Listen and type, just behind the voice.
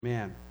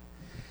Man.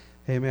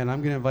 Amen. I'm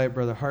going to invite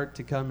Brother Hart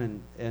to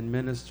come and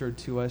minister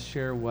to us,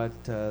 share what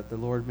the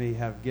Lord may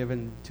have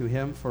given to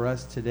him for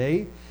us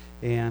today.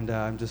 And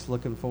I'm just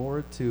looking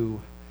forward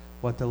to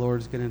what the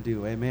Lord's going to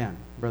do. Amen.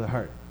 Brother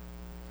Hart.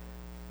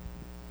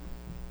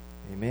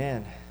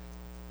 Amen.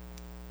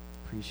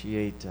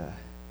 Appreciate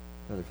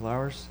Brother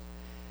Flowers.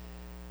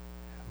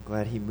 I'm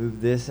glad he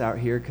moved this out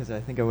here because I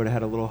think I would have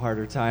had a little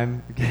harder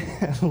time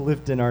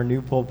lifting our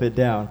new pulpit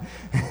down.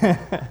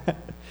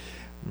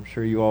 I'm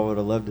sure you all would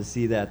have loved to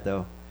see that,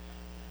 though.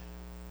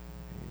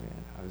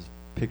 Amen. I was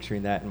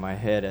picturing that in my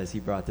head as he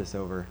brought this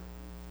over.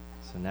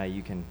 So now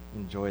you can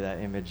enjoy that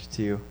image,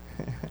 too.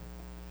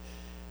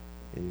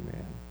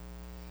 Amen.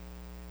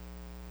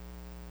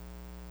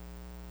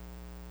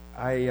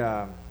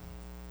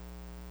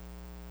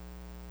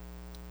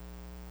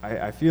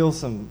 I feel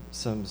some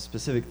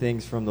specific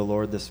things from the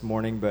Lord this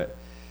morning, but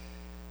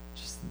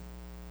just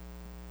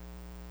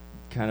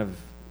kind of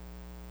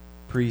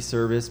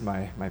pre-service,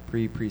 my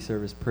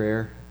pre-service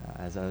prayer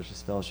as I was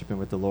just fellowshipping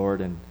with the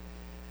Lord and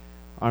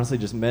honestly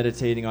just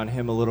meditating on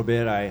Him a little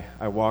bit.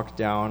 I walked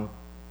down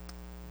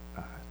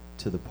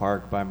to the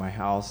park by my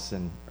house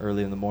and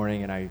early in the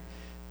morning, and I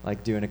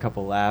like doing a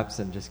couple laps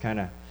and just kind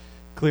of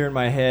clearing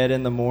my head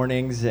in the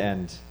mornings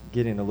and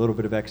getting a little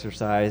bit of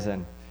exercise.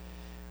 And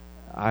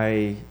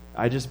I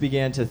just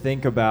began to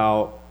think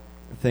about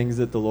things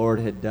that the Lord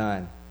had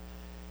done,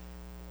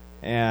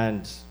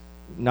 and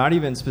not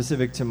even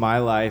specific to my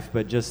life,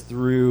 but just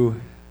through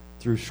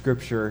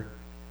Scripture.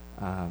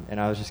 And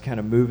I was just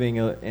kind of moving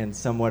in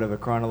somewhat of a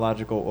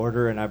chronological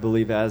order, and I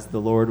believe as the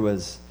Lord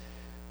was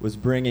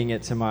bringing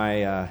it to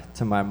my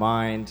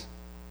mind,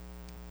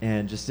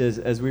 and just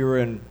as we were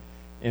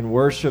in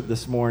worship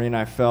this morning,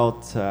 I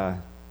felt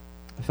a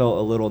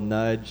little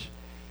nudge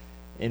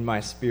in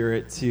my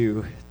spirit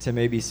to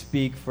maybe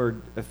speak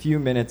for a few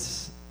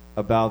minutes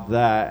about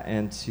that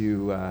and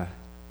to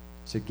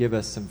give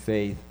us some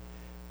faith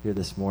here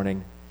this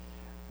morning,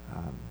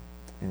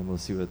 and we'll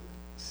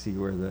see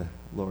where the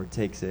Lord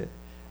takes it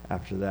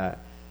after that.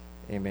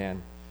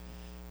 Amen.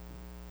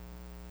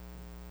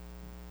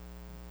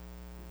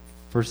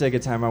 For sake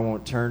of time, I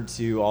won't turn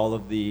to all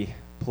of the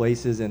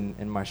places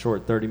in my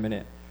short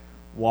 30-minute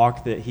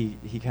walk that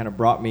he kind of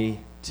brought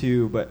me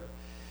to, but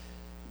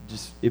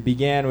just it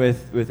began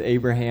with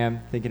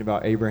Abraham, thinking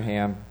about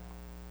Abraham,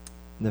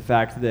 and the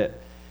fact that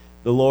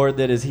the Lord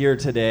that is here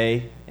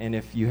today, and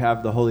if you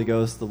have the Holy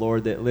Ghost, the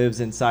Lord that lives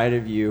inside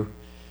of you,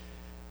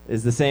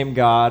 is the same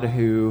God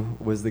who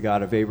was the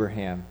God of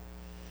Abraham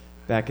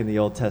back in the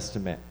Old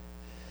Testament.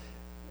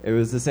 It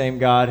was the same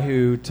God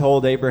who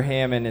told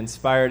Abraham and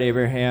inspired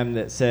Abraham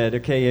that said,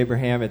 okay,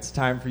 Abraham, it's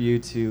time for you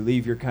to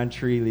leave your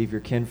country, leave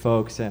your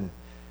kinfolks, and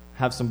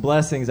have some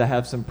blessings. I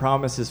have some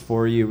promises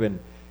for you, and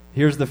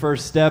here's the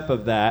first step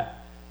of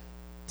that,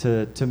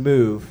 to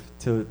move,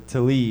 to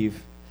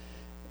leave,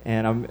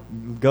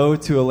 and go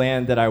to a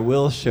land that I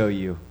will show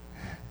you.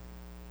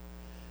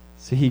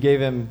 So he gave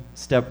him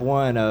step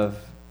one of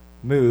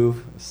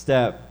move,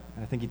 step.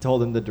 I think he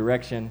told him the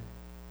direction.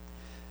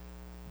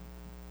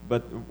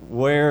 But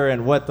where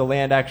and what the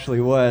land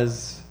actually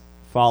was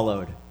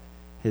followed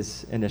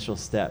his initial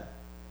step.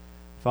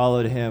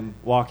 Followed him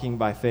walking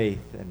by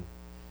faith and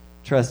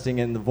trusting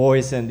in the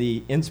voice and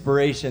the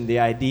inspiration, the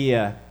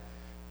idea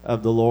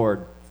of the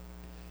Lord.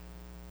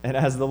 And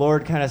as the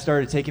Lord kind of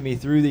started taking me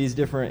through these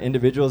different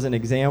individuals and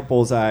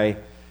examples,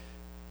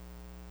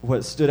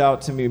 what stood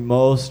out to me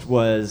most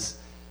was,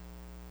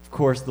 of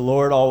course, the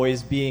Lord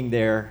always being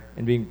there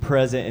and being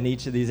present in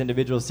each of these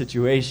individual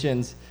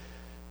situations,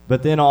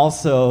 but then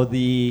also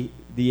the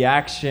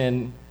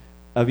action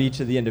of each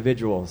of the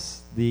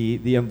individuals,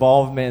 the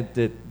involvement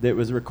that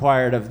was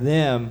required of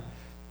them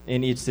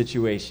in each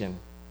situation.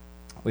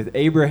 With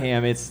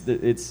Abraham,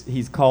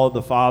 he's called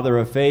the father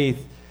of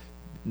faith,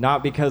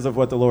 not because of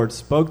what the Lord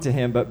spoke to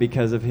him, but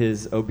because of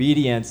his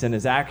obedience and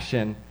his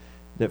action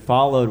that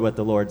followed what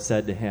the Lord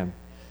said to him.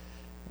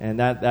 And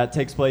that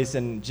takes place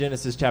in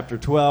Genesis chapter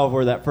 12,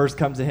 where that first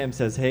comes to him,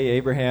 says, hey,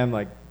 Abraham,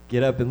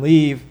 get up and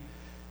leave.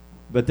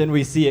 But then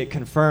we see it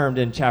confirmed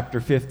in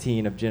chapter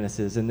 15 of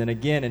Genesis, and then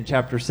again in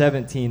chapter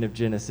 17 of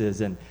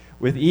Genesis. And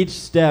with each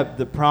step,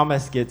 the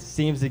promise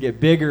seems to get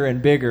bigger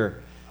and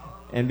bigger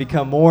and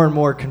become more and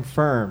more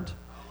confirmed.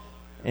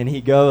 And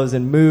he goes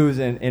and moves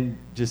and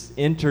just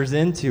enters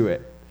into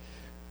it.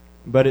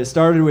 But it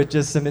started with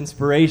just some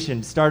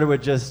inspiration, started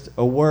with just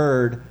a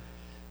word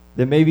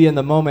that maybe in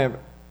the moment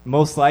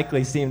most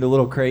likely seemed a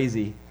little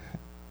crazy.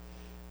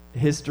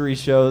 History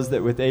shows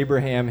that with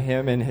Abraham,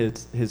 him and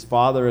his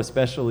father,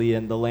 especially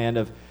in the land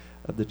of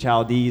the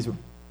Chaldees,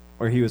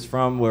 where he was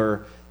from,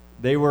 where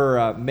they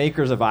were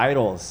makers of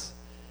idols.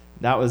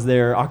 That was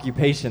their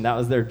occupation. That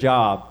was their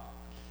job.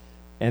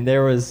 And they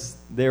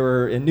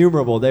were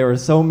innumerable. There were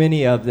so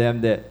many of them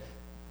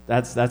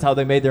that's how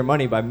they made their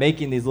money, by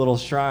making these little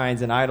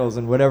shrines and idols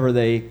and whatever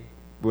they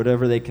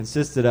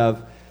consisted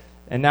of.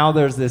 And now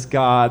there's this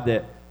God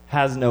that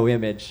has no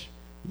image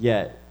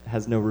yet,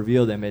 has no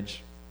revealed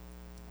image,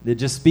 that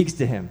just speaks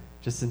to him,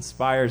 just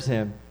inspires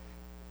him,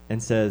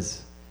 and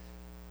says,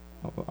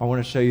 I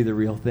want to show you the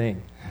real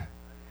thing.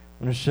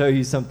 I want to show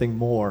you something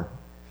more.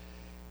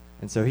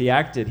 And so he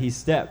acted, he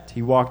stepped,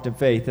 he walked in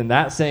faith. And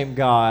that same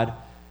God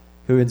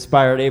who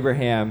inspired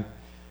Abraham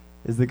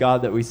is the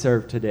God that we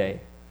serve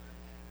today.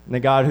 And the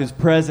God whose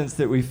presence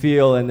that we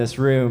feel in this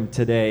room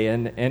today.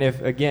 And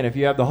if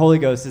you have the Holy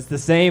Ghost, it's the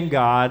same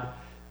God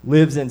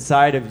lives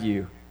inside of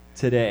you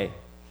today.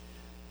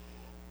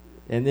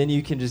 And then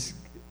you can just,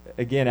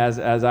 again, as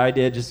I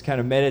did, just kind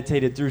of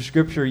meditated through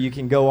Scripture. You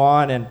can go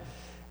on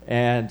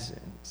and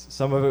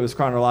some of it was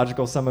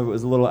chronological, some of it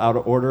was a little out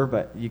of order,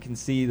 but you can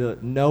see the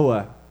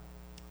Noah,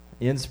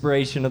 the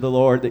inspiration of the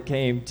Lord that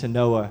came to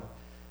Noah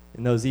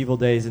in those evil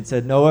days and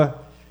said, Noah,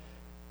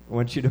 I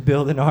want you to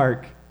build an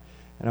ark,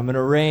 and I'm going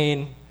to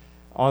rain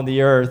on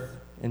the earth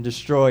and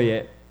destroy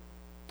it.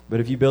 But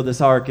if you build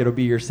this ark, it'll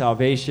be your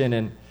salvation.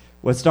 And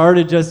what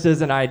started just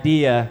as an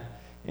idea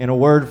and a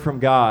word from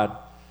God,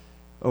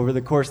 over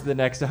the course of the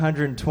next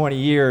 120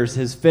 years,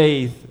 his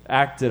faith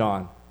acted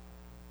on.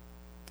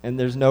 And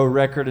there's no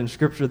record in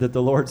Scripture that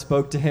the Lord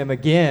spoke to him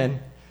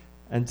again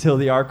until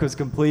the ark was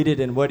completed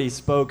and what he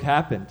spoke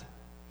happened.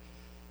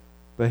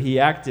 But he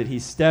acted, he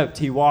stepped,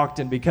 he walked,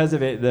 and because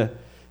of it,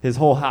 his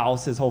whole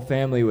house, his whole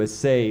family was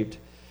saved.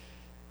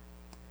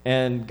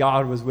 And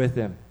God was with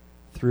him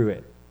through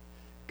it.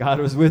 God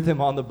was with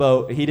him on the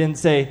boat. He didn't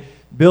say,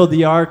 build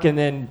the ark and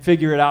then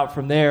figure it out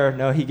from there.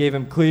 No, he gave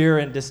him clear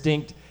and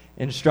distinct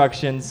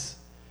instructions,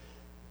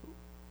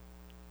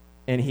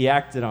 and he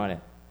acted on it.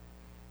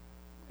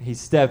 He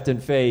stepped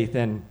in faith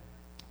and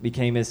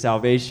became his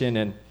salvation.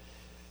 And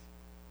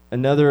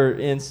another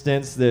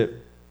instance that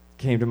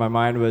came to my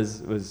mind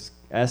was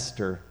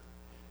Esther,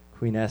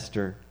 Queen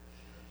Esther.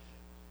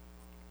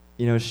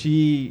 You know,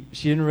 she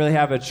didn't really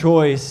have a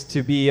choice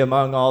to be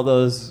among all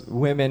those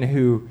women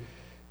who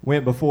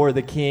went before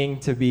the king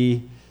to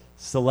be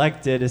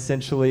selected,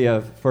 essentially,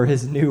 for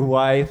his new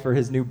wife or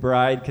his new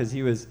bride, because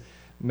he was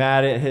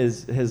mad at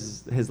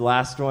his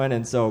last one,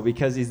 and so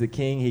because he's the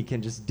king, he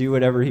can just do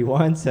whatever he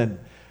wants, and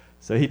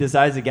so he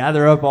decides to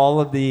gather up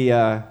all of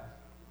the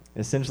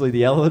essentially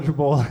the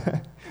eligible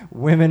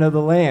women of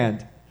the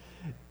land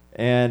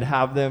and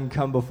have them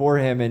come before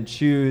him and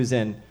choose.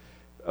 And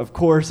of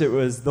course, it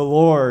was the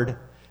Lord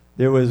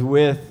that was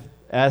with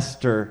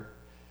Esther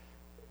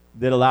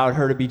that allowed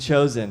her to be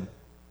chosen.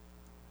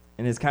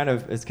 And it's kind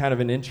of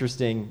an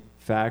interesting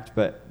fact,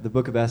 but the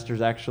book of Esther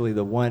is actually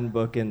the one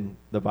book in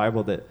the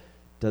Bible that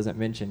doesn't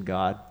mention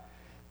God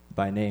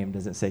by name,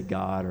 doesn't say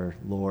God or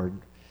Lord.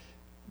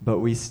 But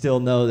we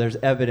still know there's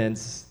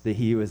evidence that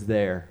he was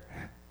there.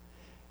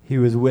 He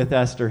was with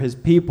Esther. His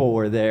people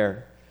were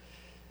there.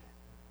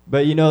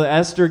 But you know,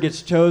 Esther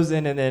gets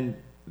chosen, and then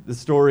the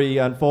story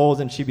unfolds,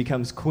 and she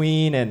becomes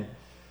queen, and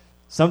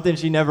something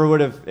she never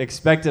would have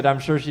expected. I'm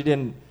sure she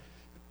didn't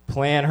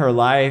plan her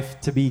life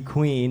to be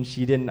queen.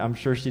 I'm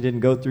sure she didn't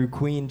go through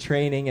queen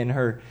training in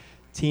her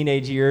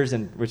teenage years,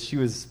 and which she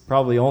was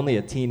probably only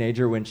a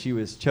teenager when she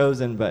was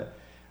chosen, but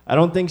I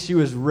don't think she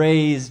was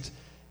raised,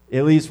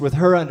 at least with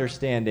her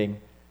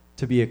understanding,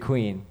 to be a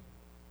queen.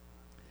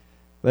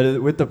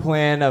 But with the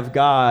plan of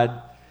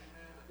God,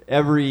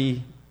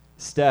 every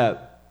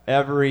step,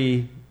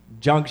 every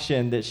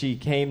junction that she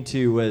came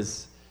to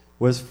was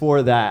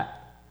for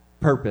that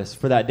purpose,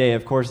 for that day.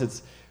 Of course,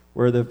 it's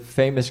where the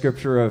famous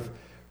scripture of,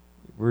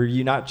 were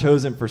you not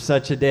chosen for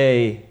such a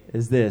day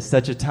as this,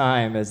 such a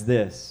time as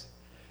this?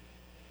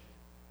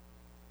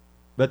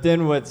 But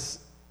then what's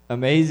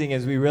amazing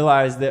is we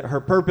realize that her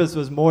purpose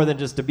was more than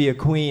just to be a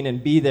queen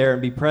and be there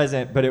and be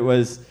present, but it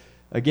was,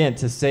 again,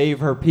 to save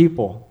her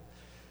people.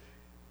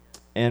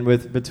 And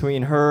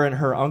between her and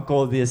her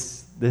uncle,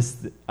 this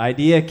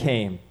idea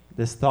came,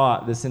 this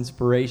thought, this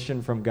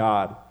inspiration from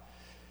God.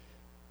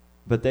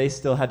 But they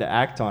still had to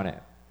act on it.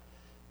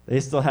 They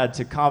still had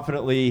to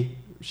confidently,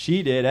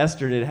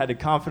 Esther did, had to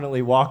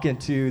confidently walk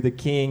into the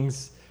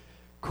king's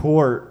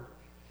court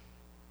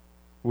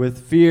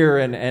with fear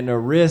and a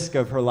risk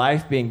of her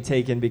life being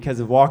taken because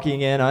of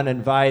walking in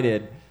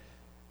uninvited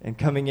and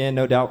coming in,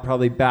 no doubt,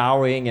 probably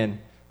bowing and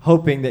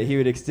hoping that he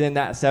would extend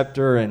that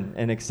scepter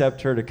and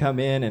accept her to come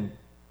in.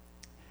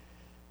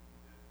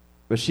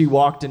 But she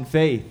walked in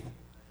faith.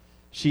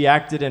 She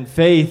acted in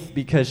faith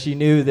because she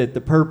knew that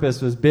the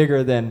purpose was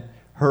bigger than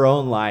her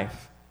own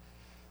life.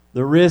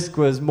 The risk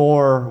was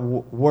more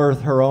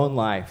worth her own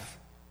life.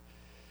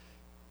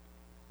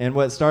 And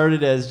what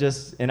started as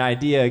just an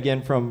idea,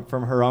 again, from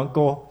her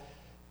uncle,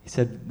 he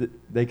said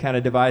they kind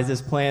of devised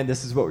this plan.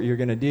 This is what you're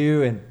going to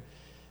do.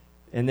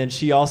 And then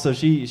she also,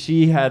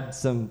 she had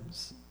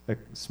a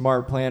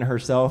smart plan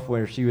herself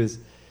where she was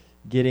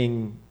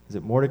getting, is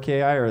it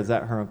Mordecai or is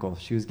that her uncle?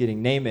 She was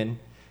getting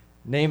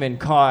Naaman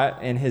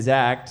caught in his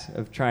act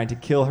of trying to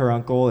kill her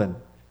uncle. And,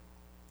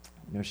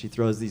 she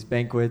throws these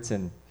banquets.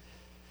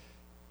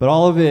 But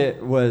all of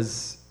it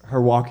was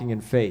her walking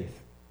in faith.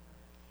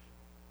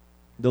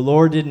 The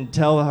Lord didn't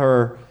tell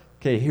her,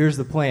 okay, here's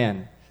the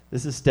plan.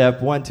 This is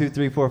step 1, 2,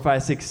 3, 4,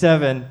 5, 6,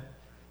 7.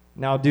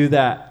 Now do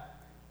that.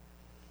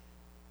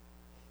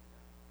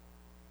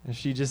 And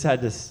she just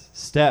had to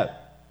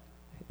step.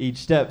 Each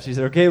step. She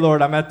said, okay,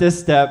 Lord, I'm at this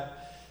step.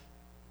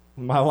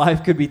 My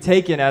life could be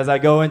taken as I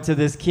go into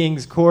this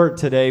king's court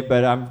today,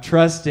 but I'm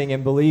trusting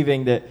and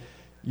believing that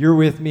you're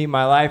with me.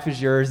 My life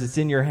is yours. It's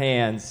in your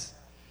hands.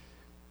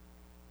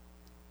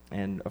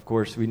 And, of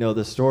course, we know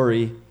the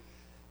story.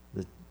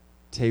 The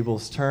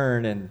tables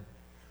turn, and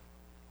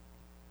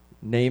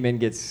Naaman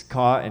gets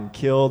caught and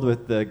killed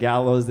with the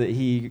gallows that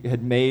he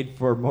had made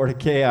for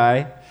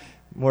Mordecai.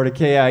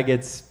 Mordecai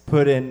gets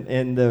put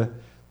in the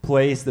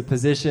place, the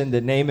position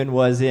that Naaman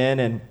was in,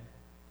 and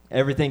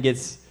everything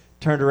gets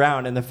turned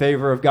around, and the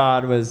favor of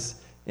God was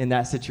in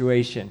that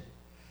situation.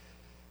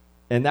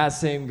 And that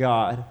same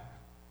God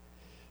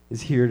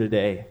is here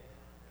today.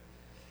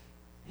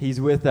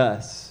 He's with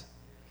us.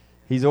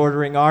 He's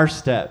ordering our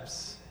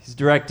steps. He's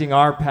directing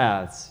our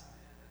paths.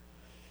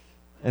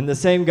 And the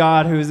same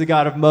God who is the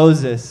God of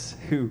Moses,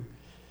 who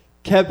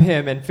kept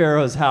him in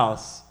Pharaoh's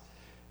house,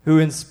 who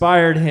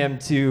inspired him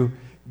to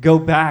go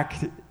back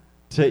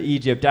to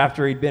Egypt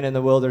after he'd been in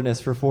the wilderness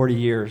for 40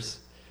 years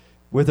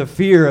with a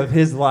fear of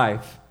his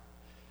life,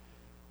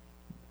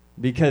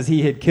 because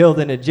he had killed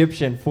an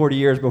Egyptian 40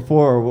 years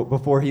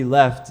before he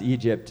left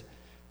Egypt.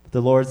 But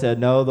the Lord said,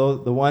 no,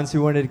 the ones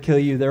who wanted to kill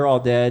you, they're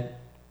all dead.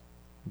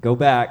 Go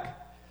back.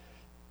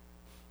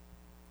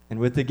 And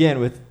with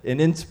an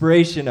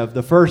inspiration of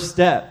the first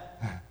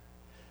step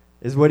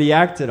is what he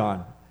acted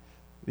on.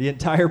 The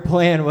entire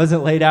plan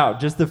wasn't laid out,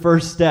 just the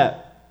first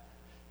step.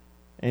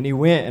 And he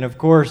went, and of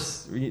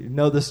course, you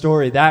know the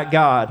story, that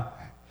God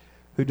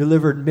who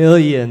delivered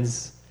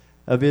millions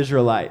of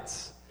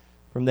Israelites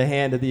from the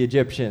hand of the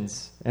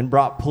Egyptians and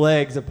brought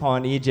plagues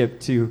upon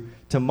Egypt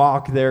to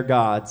mock their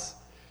gods.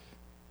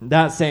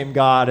 That same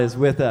God is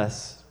with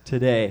us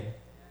today.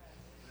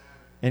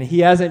 And he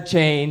hasn't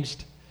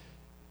changed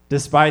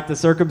despite the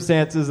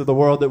circumstances of the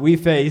world that we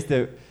face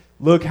that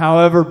look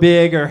however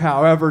big or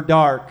however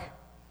dark.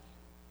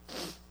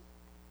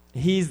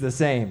 He's the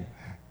same.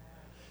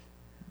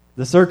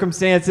 The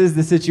circumstances,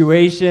 the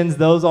situations,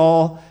 those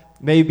all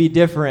may be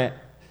different.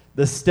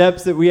 The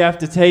steps that we have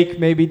to take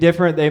may be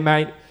different. They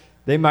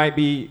might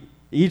be,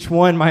 each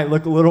one might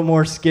look a little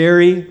more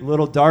scary, a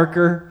little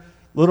darker,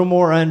 a little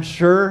more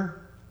unsure.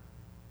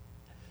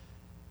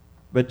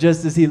 But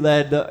just as he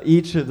led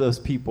each of those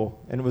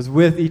people and was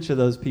with each of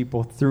those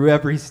people through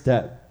every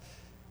step,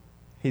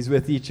 he's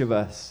with each of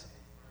us.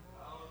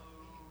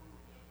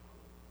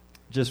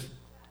 Just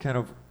kind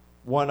of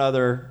one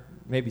other,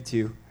 maybe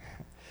two,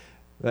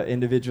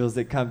 individuals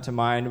that come to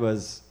mind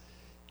was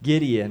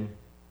Gideon.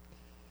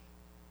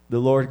 The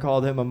Lord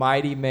called him a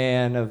mighty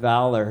man of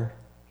valor.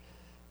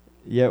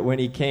 Yet when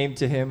he came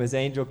to him, his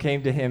angel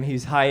came to him, he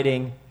was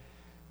hiding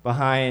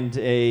behind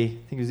I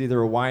think it was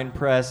either a wine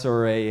press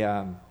or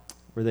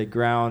where they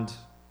ground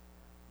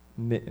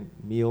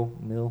mill,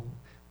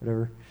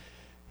 whatever.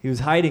 He was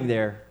hiding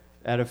there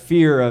out of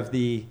fear of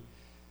the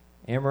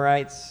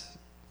Amorites,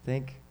 I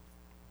think.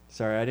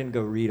 Sorry, I didn't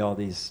go read all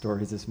these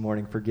stories this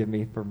morning. Forgive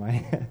me for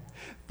my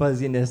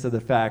fuzziness of the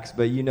facts,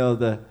 but you know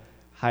the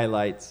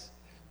highlights.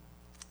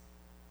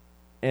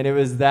 And it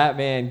was that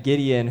man,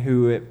 Gideon,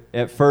 who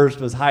at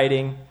first was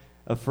hiding,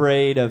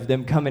 afraid of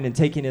them coming and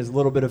taking his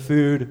little bit of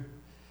food,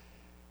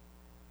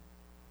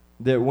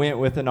 that went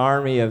with an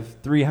army of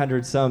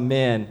 300 some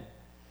men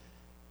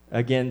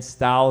against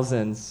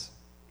thousands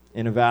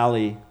in a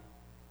valley.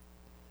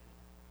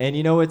 And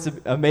you know what's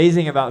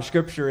amazing about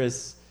Scripture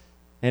is,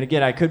 and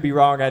again, I could be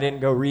wrong, I didn't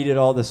go read it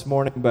all this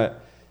morning,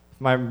 but if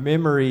my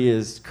memory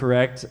is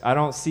correct, I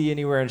don't see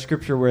anywhere in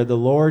Scripture where the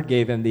Lord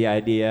gave him the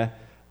idea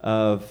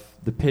of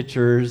the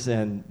pitchers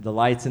and the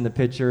lights in the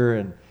pitcher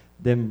and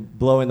them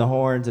blowing the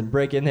horns and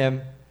breaking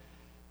them.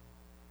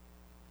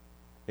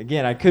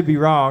 Again, I could be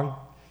wrong,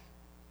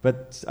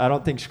 but I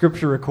don't think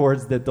Scripture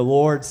records that the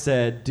Lord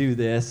said, do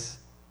this.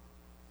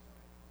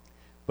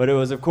 But it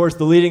was, of course,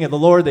 the leading of the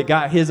Lord that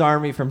got his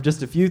army from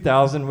just a few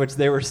thousand, which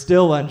they were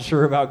still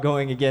unsure about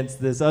going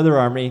against this other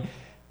army,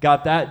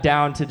 got that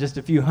down to just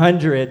a few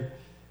hundred.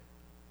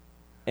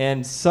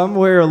 And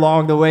somewhere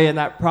along the way in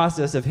that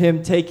process of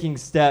him taking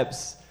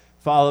steps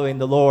following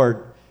the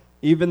Lord,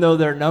 even though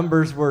their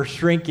numbers were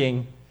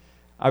shrinking,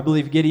 I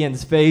believe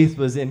Gideon's faith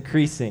was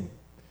increasing.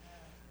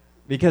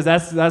 Because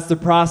that's the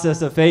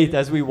process of faith.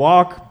 As we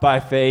walk by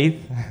faith,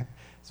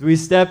 as we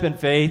step in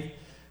faith,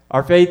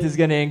 our faith is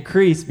going to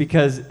increase,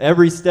 because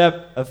every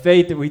step of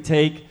faith that we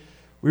take,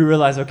 we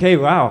realize, okay,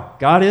 wow,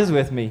 God is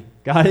with me.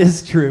 God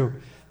is true.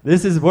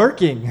 This is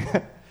working.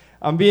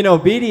 I'm being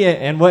obedient,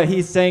 and what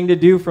he's saying to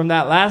do from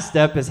that last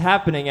step is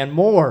happening, and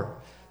more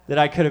that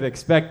I could have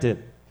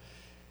expected.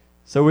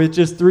 So with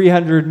just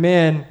 300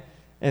 men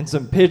and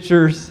some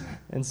pitchers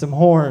and some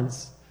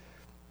horns,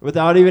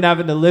 without even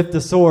having to lift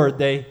a sword,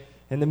 they,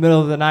 in the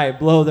middle of the night,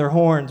 blow their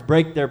horns,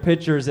 break their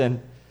pitchers,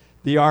 and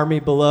the army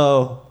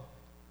below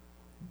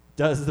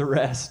does the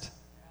rest.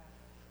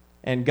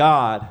 And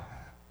God,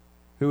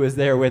 who is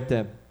there with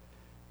them,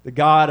 the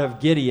God of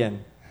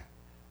Gideon,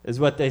 is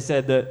what they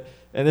said. That,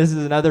 and this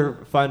is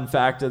another fun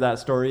fact of that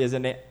story, is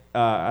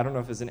I don't know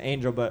if it's an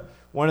angel, but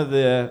one of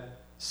the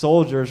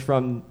soldiers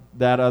from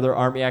that other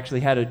army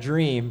actually had a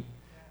dream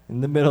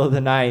in the middle of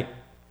the night.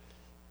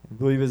 I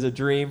believe it was a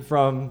dream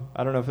from,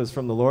 I don't know if it was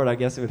from the Lord. I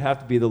guess it would have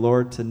to be the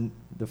Lord to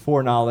the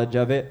foreknowledge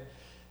of it.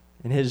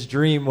 And his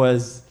dream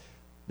was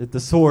that the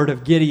sword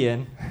of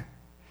Gideon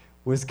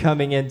was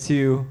coming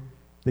into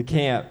the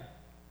camp.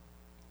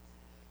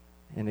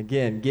 And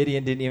again,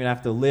 Gideon didn't even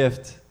have to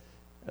lift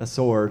a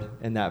sword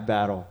in that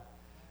battle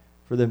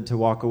for them to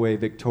walk away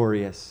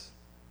victorious.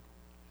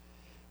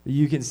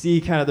 You can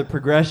see kind of the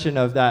progression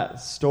of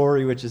that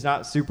story, which is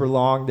not super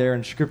long there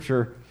in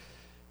Scripture,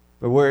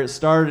 but where it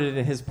started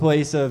in his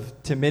place of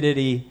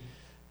timidity,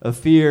 of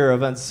fear,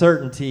 of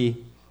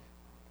uncertainty,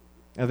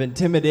 of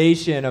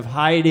intimidation, of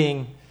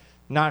hiding,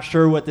 not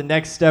sure what the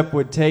next step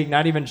would take,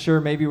 not even sure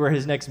maybe where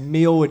his next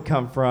meal would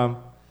come from,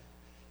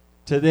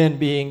 to then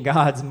being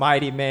God's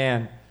mighty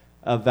man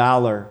of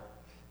valor,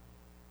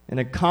 and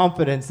a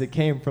confidence that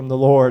came from the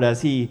Lord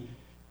as he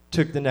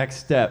took the next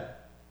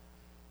step,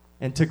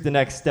 and took the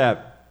next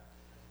step,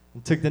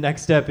 and took the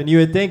next step. And you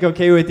would think,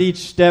 okay, with each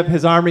step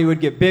his army would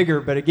get bigger,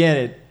 but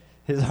again,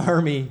 his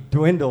army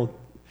dwindled.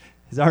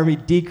 His army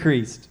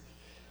decreased,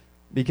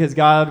 because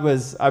God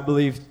was, I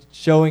believe,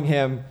 showing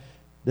him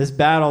this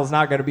battle is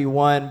not going to be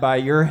won by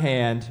your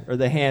hand or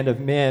the hand of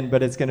men,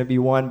 but it's going to be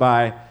won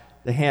by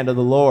the hand of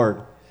the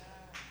Lord.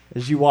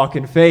 As you walk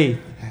in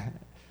faith,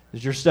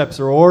 as your steps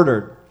are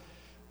ordered.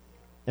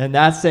 And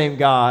that same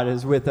God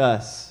is with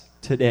us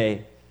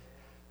today,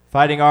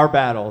 fighting our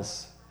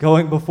battles,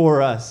 going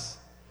before us.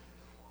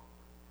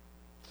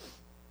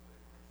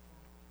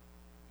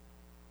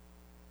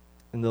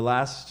 And the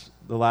last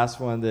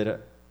one that I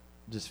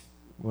just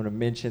want to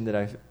mention that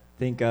I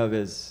think of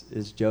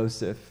is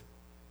Joseph,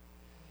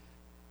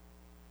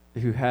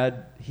 who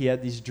had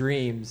these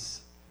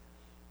dreams,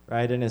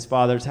 right, in his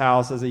father's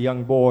house as a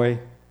young boy.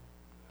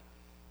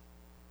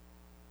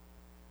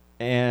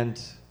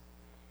 And,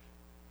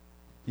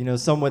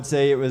 some would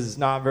say it was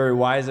not very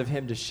wise of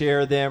him to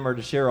share them or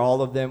to share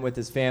all of them with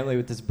his family,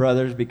 with his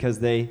brothers, because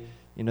they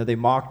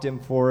mocked him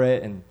for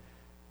it and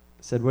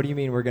said, "What do you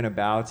mean we're going to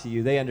bow to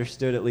you?" They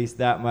understood at least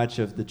that much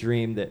of the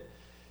dream, that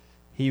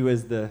he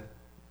was the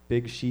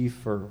big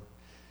sheaf,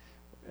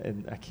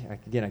 and I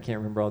can't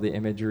remember all the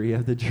imagery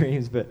of the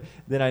dreams, but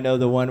then I know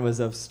the one was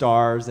of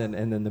stars and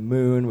then the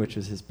moon, which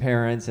was his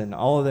parents, and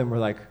all of them were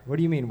like, "What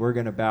do you mean we're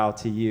going to bow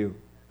to you?"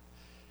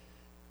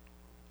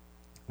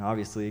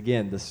 Obviously,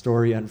 again, the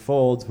story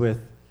unfolds with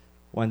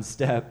one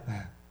step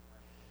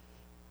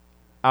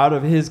out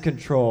of his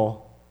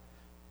control,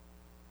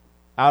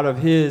 out of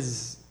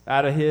his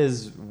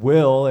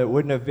will. It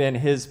wouldn't have been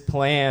his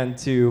plan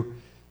to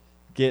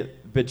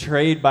get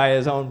betrayed by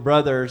his own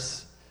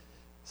brothers,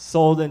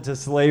 sold into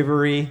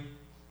slavery,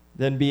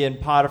 then be in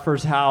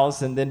Potiphar's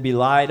house, and then be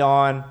lied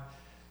on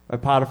by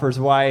Potiphar's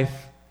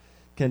wife,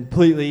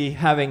 completely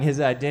having his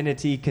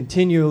identity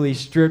continually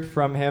stripped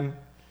from him.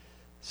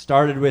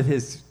 Started with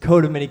his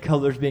coat of many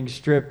colors being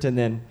stripped, and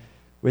then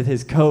with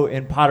his coat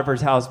in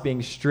Potiphar's house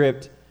being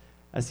stripped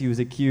as he was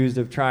accused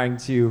of trying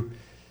to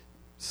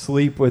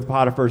sleep with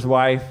Potiphar's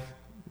wife,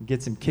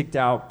 gets him kicked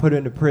out, put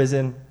into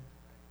prison.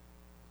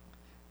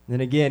 And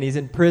then again, he's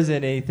in prison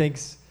and he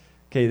thinks,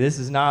 okay, this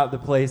is not the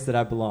place that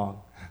I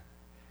belong.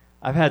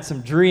 I've had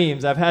some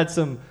dreams, I've had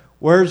some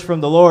words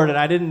from the Lord, and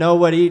I didn't know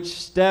what each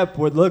step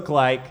would look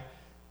like,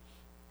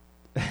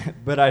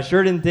 but I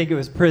sure didn't think it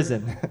was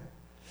prison.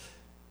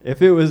 If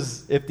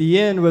the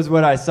end was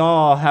what I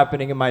saw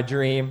happening in my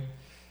dream,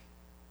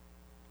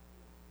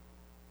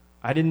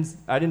 I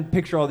didn't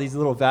picture all these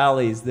little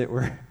valleys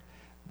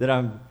that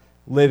I'm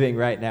living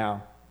right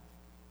now.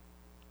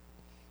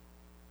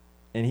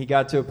 And he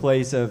got to a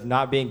place of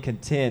not being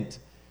content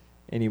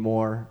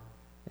anymore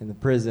in the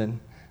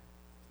prison.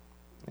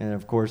 And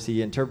of course,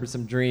 he interprets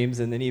some dreams,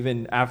 and then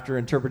even after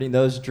interpreting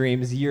those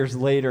dreams, years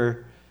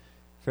later,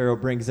 Pharaoh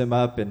brings him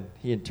up and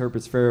he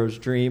interprets Pharaoh's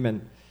dream.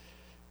 And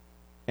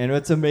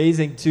it's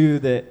amazing, too,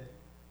 that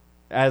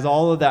as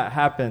all of that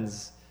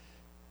happens,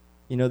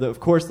 of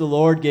course the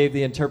Lord gave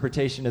the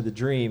interpretation of the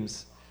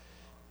dreams,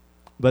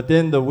 but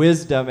then the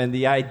wisdom and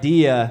the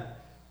idea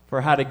for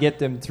how to get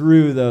them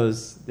through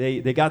those.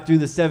 They got through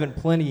the 7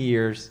 plenty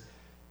years,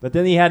 but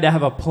then he had to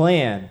have a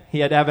plan. He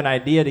had to have an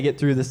idea to get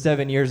through the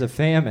 7 years of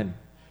famine.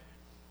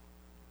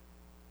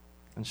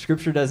 And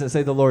Scripture doesn't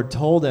say the Lord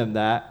told him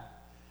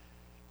that,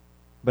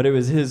 but it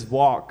was his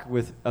walk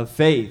of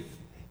faith,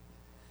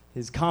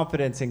 his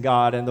confidence in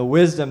God, and the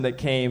wisdom that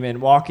came in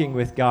walking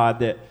with God,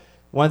 that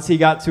once he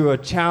got to a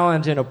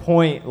challenge and a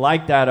point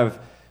like that of,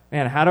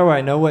 man, how do I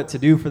know what to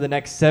do for the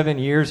next 7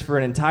 years for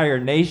an entire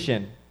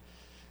nation?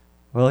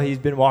 Well, he's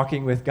been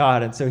walking with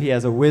God, and so he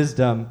has a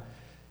wisdom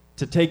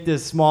to take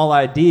this small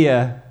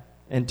idea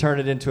and turn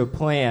it into a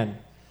plan,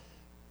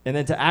 and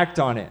then to act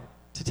on it,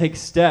 to take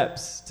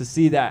steps to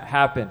see that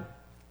happen.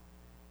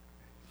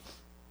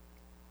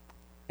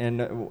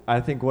 And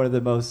I think one of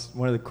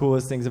the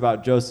coolest things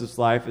about Joseph's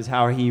life is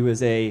how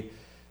he's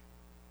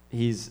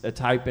a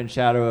type and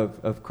shadow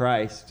of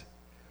Christ,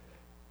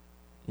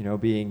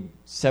 being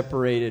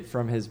separated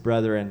from his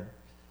brethren.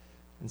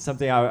 And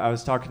something I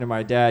was talking to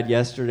my dad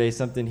yesterday,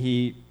 something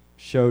he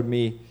showed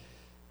me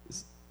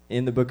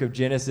in the book of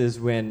Genesis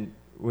when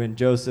when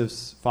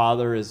Joseph's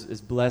father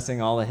is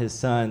blessing all of his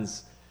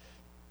sons,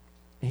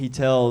 he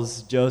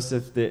tells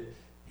Joseph that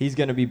he's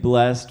going to be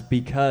blessed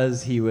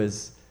because he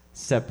was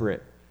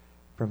separate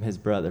from his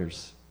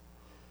brothers.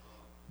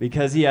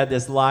 Because he had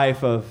this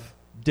life of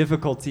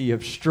difficulty,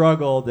 of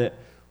struggle, that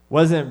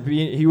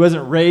he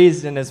wasn't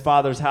raised in his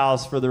father's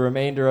house for the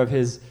remainder of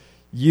his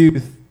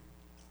youth,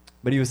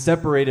 but he was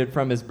separated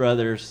from his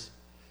brothers.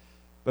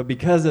 But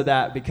because of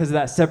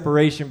that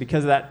separation,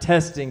 because of that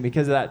testing,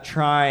 because of that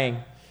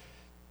trying,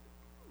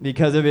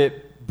 because of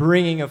it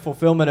bringing a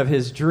fulfillment of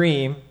his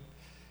dream,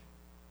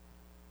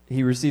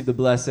 he received the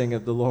blessing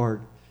of the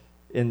Lord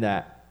in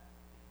that,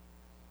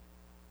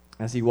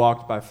 as he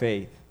walked by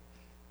faith,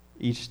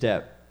 each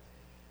step.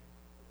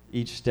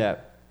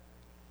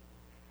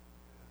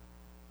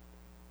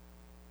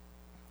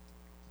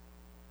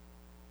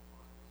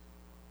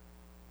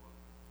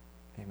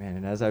 Amen.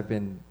 And as I've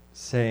been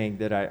saying,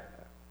 that I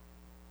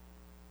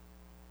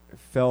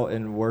felt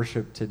in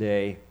worship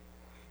today,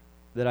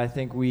 that I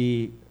think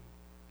we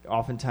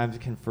oftentimes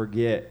can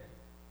forget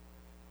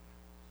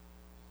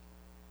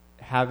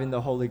having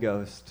the Holy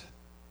Ghost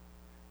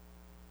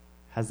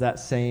has that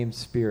same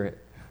Spirit,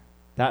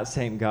 that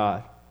same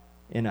God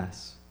in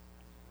us.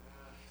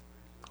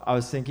 I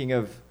was thinking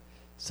of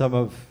some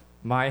of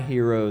my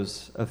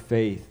heroes of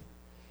faith,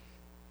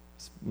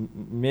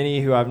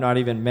 many who I've not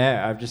even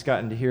met. I've just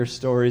gotten to hear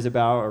stories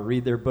about or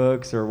read their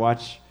books or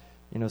watch,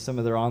 some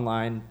of their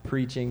online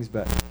preachings.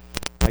 But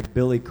like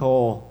Billy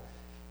Cole,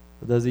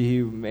 for those of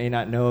you who may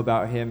not know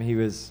about him, he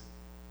was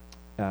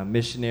a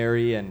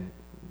missionary and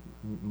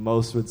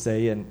most would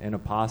say an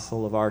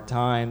apostle of our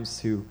times,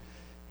 who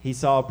he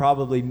saw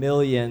probably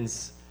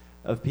millions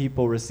of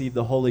people receive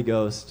the Holy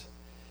Ghost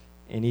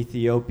in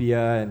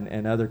Ethiopia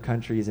and other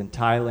countries, in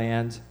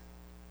Thailand.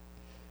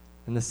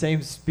 And the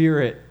same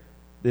Spirit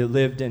that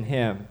lived in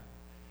him,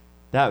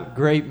 that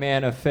great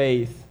man of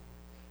faith,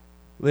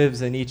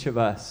 lives in each of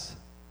us.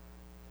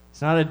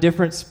 It's not a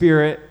different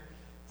spirit.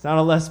 It's not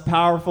a less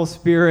powerful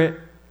spirit.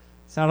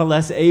 It's not a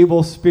less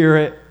able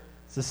spirit.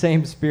 It's the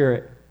same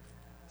Spirit,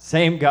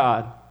 same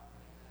God.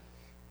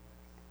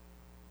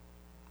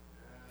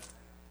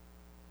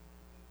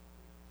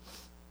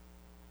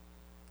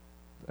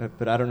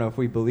 But I don't know if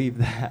we believe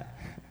that.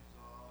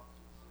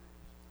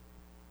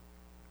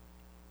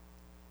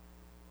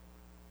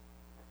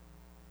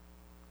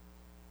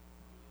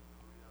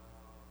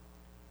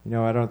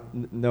 I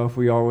don't know if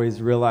we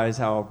always realize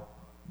how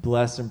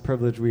blessed and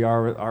privileged we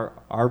are with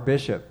our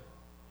bishop.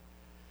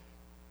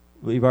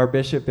 I believe our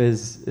bishop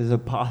is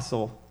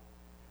apostle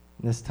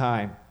in this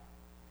time.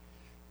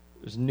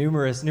 There's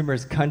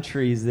numerous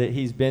countries that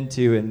he's been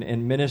to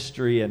in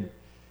ministry, and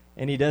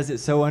he does it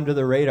so under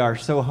the radar,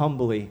 so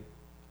humbly.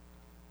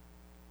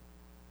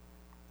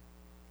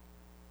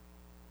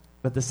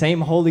 But the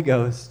same Holy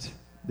Ghost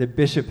that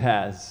Bishop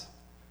has,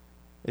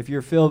 if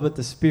you're filled with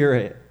the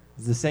Spirit,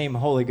 is the same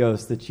Holy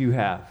Ghost that you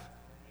have.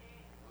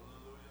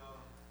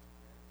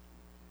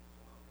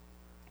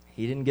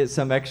 He didn't get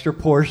some extra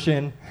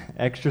portion,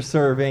 extra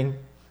serving.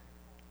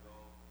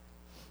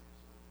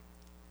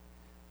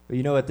 But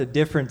you know what the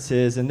difference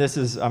is, and this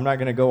is, I'm not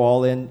going to go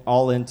all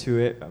into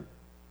it. I'm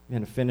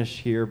going to finish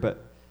here,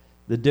 but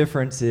the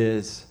difference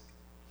is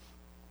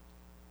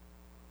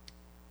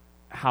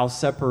how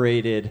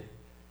separated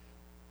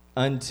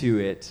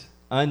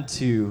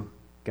unto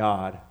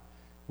God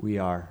we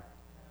are.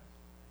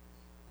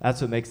 That's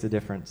what makes the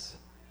difference.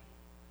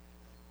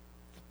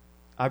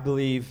 I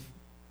believe,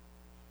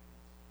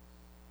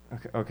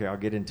 okay, I'll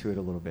get into it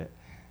a little bit.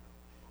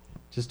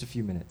 Just a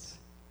few minutes.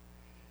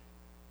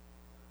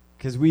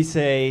 Because we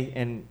say,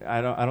 and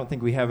I don't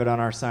think we have it on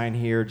our sign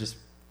here just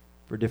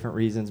for different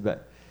reasons,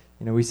 but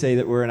we say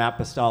that we're an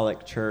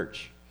apostolic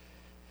church.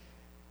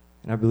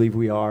 And I believe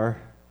we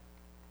are.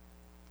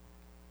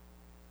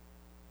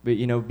 But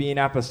being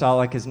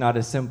apostolic is not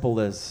as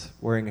simple as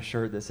wearing a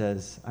shirt that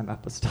says, I'm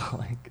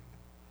apostolic.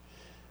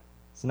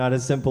 It's not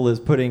as simple as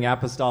putting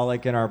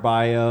apostolic in our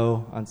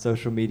bio on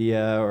social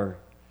media or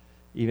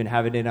even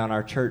having it on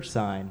our church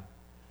sign.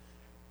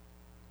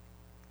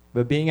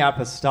 But being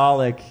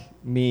apostolic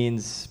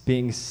means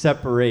being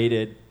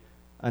separated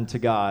unto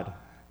God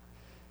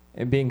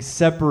and being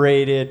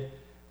separated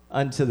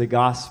unto the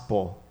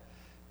gospel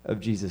of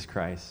Jesus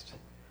Christ.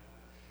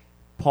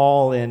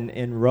 Paul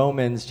in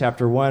Romans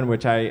chapter 1,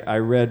 which I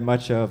read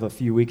much of a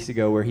few weeks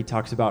ago, where he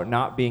talks about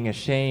not being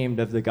ashamed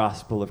of the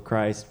gospel of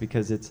Christ,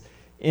 because it's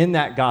in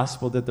that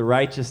gospel that the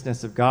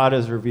righteousness of God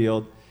is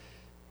revealed.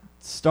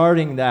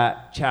 Starting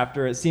that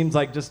chapter, it seems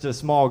like just a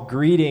small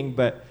greeting,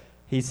 but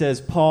he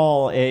says,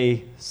 Paul,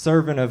 a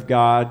servant of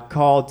God,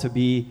 called to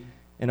be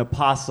an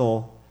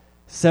apostle,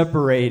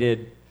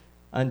 separated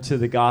unto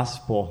the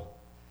gospel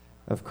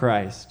of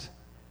Christ.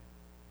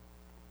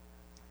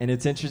 And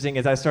it's interesting,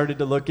 as I started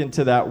to look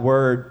into that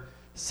word,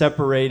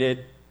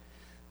 separated,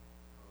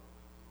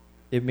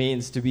 it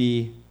means to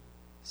be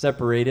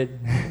separated,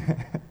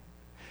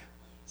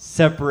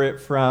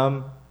 separate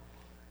from,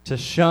 to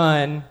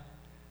shun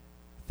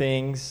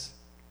things.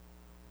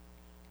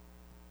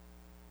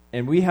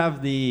 And we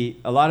have a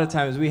lot of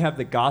times we have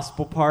the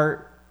gospel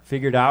part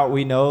figured out.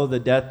 We know the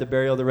death, the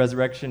burial, the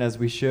resurrection as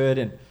we should.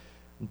 And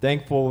I'm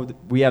thankful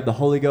we have the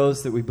Holy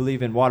Ghost, that we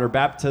believe in water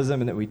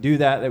baptism and that we do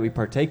that we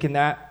partake in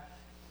that.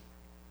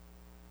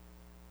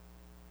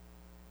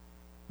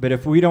 But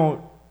if we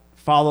don't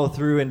follow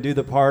through and do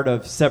the part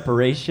of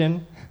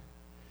separation,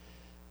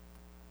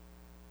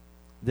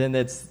 then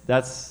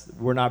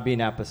we're not being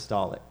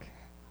apostolic.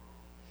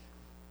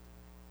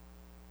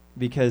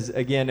 Because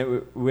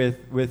again,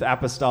 with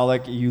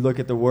apostolic, you look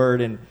at the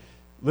word and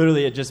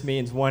literally it just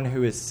means one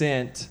who is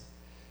sent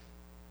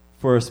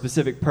for a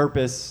specific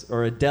purpose,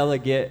 or a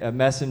delegate, a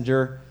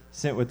messenger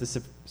sent with a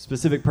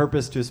specific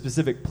purpose to a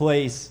specific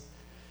place.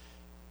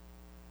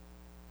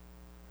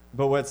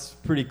 But what's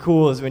pretty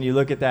cool is when you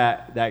look at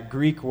that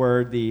Greek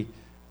word, the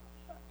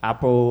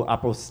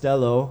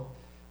apostello,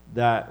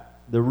 that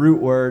the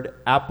root word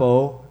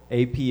apo,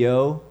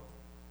 A-P-O,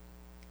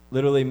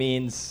 literally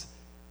means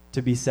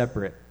to be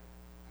separate.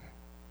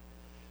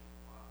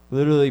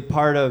 Literally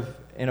part of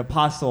an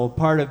apostle,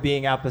 part of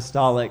being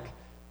apostolic,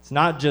 it's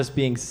not just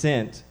being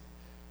sent,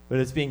 but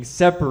it's being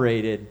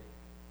separated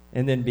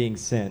and then being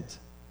sent.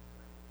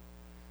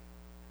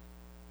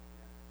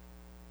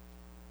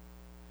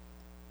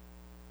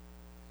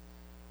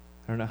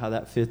 I don't know how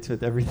that fits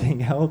with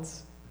everything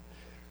else.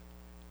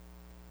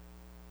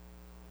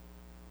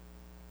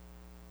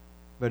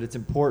 But it's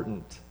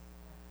important.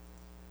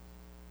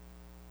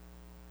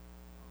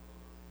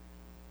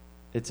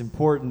 It's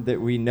important that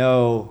we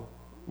know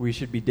we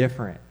should be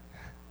different.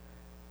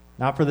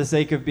 Not for the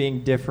sake of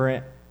being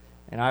different.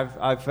 And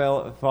I've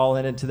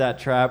fallen into that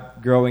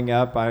trap growing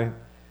up. I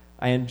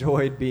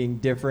enjoyed being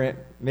different,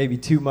 maybe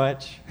too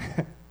much.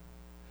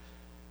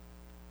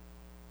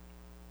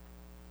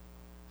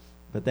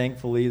 But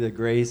thankfully, the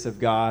grace of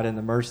God and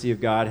the mercy of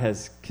God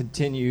has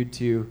continued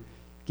to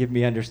give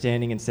me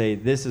understanding and say,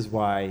 this is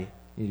why you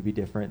need to be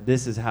different.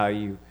 This is how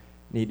you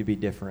need to be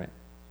different.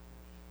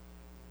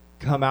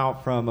 Come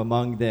out from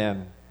among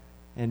them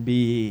and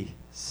be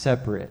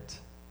separate.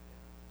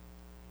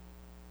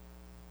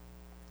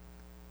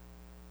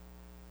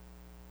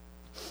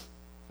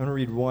 I'm going to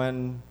read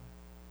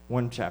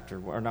one chapter,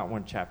 or not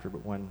one chapter,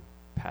 but one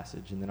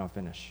passage, and then I'll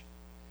finish.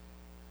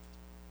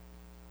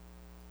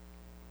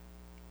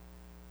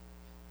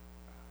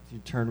 If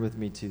you turn with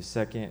me to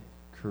 2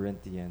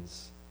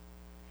 Corinthians.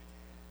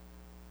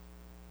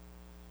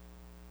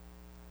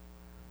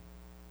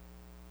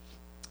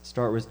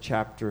 Start with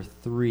chapter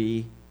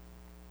 3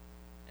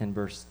 and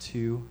verse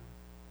 2.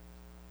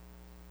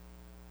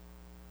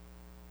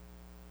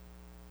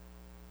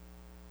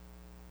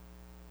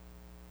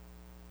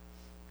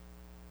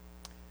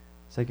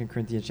 Second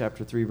Corinthians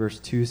chapter 3 verse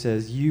 2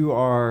 says, "You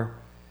are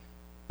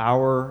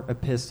our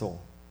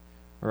epistle,"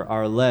 or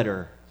our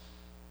letter,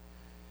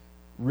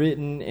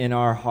 "written in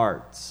our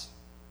hearts,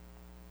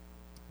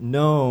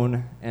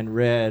 known and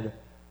read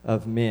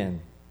of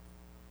men.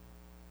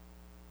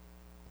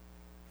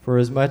 For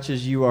as much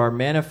as you are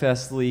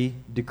manifestly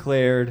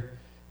declared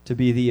to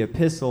be the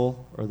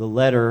epistle," or the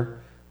letter,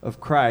 "of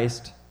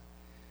Christ,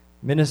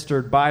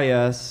 ministered by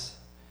us,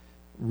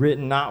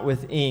 written not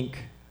with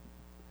ink,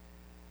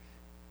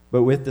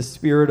 but with the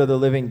Spirit of the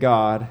living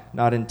God,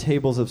 not in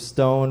tables of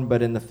stone,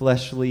 but in the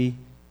fleshly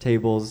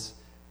tables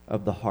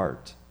of the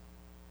heart."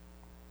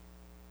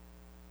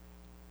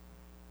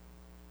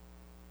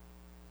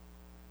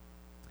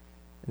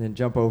 And then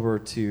jump over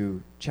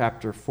to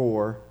chapter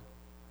 4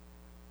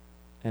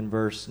 and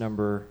verse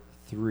number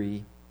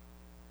 3.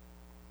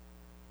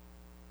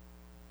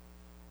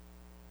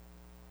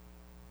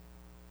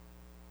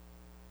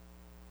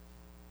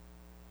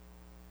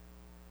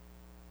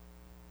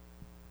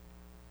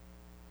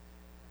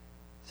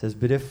 It says,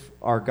 "But if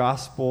our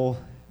gospel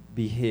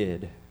be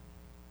hid,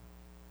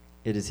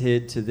 it is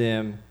hid to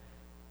them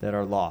that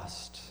are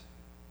lost,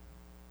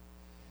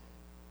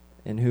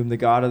 in whom the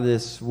God of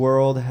this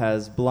world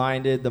has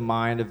blinded the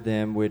mind of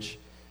them which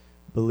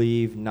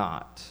believe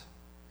not,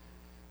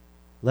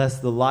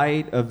 lest the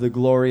light of the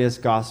glorious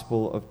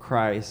gospel of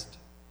Christ,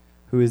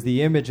 who is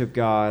the image of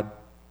God,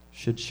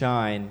 should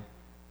shine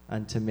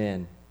unto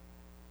men."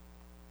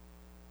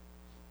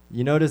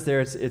 You notice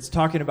there it's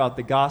talking about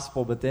the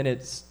gospel, but then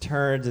it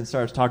turns and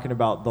starts talking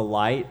about the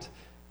light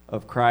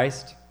of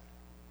Christ.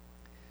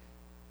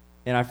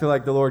 And I feel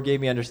like the Lord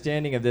gave me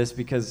understanding of this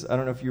because I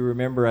don't know if you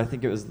remember, I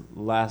think it was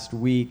last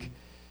week,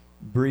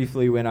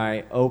 briefly when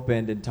I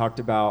opened and talked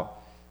about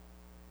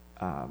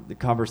the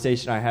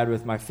conversation I had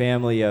with my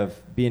family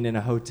of being in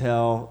a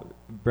hotel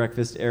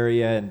breakfast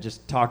area and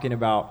just talking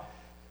about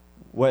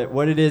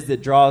what it is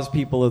that draws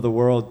people of the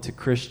world to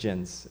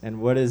Christians,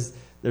 and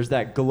there's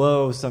that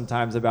glow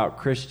sometimes about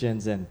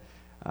Christians, and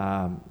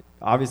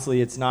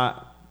obviously it's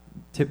not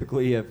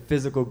typically a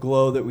physical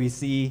glow that we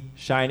see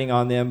shining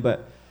on them,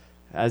 but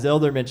as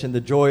Elder mentioned,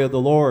 the joy of the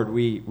Lord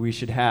we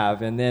should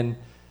have. And then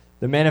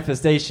the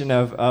manifestation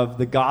of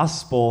the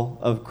gospel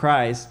of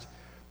Christ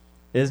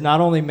is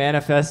not only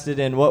manifested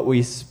in what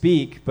we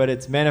speak, but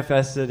it's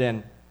manifested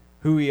in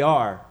who we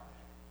are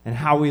and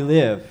how we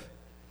live.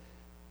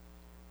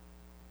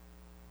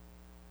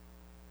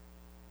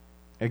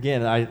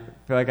 again, I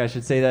feel like I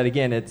should say that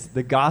again. It's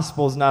the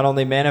gospel is not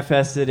only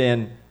manifested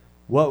in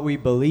what we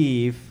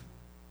believe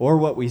or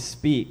what we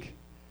speak,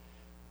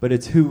 but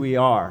it's who we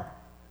are,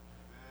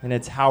 and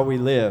it's how we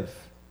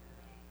live.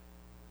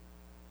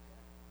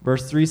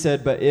 Verse 3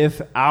 said, "But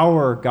if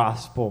our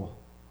gospel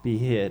be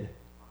hid,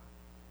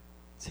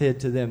 it's hid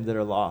to them that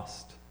are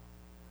lost."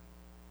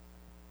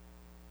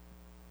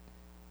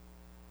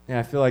 And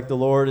I feel like the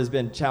Lord has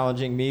been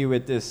challenging me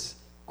with this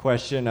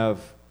question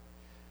of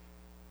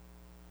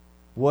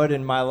what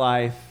in my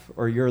life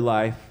or your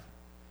life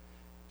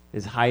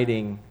is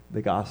hiding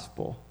the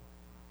gospel?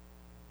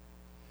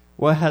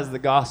 What has the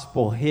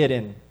gospel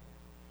hidden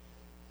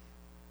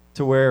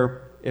to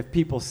where if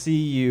people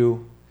see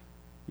you,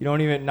 you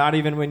don't even, not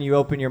even when you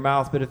open your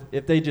mouth, but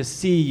if they just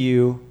see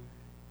you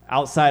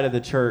outside of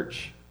the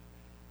church,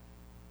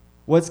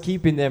 what's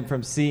keeping them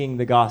from seeing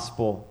the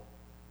gospel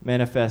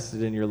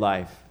manifested in your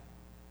life?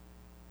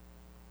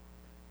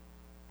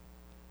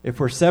 If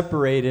we're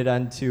separated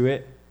unto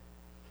it,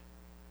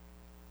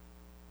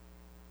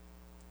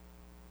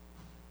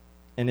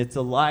 and it's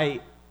a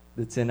light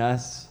that's in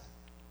us,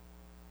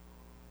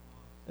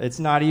 it's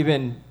not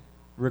even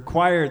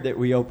required that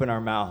we open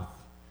our mouth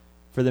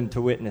for them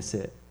to witness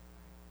it.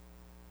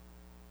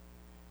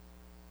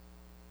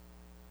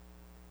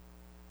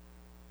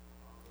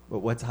 But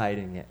what's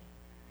hiding it?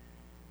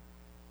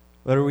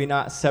 What are we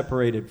not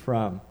separated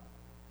from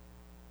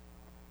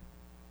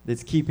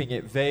that's keeping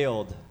it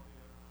veiled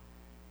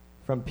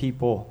from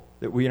people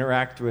that we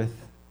interact with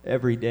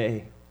every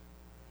day?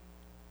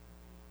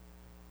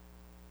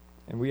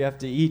 And we have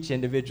to each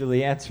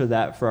individually answer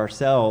that for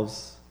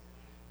ourselves.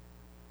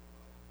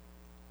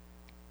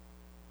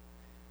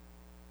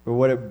 But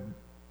what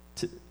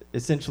it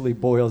essentially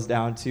boils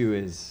down to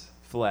is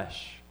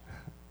flesh.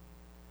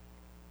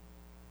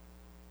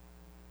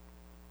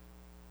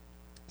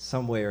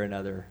 Some way or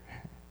another,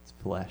 it's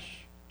flesh.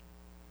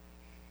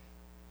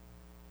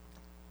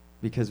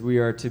 Because we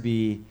are to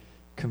be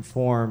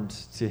conformed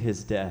to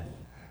his death.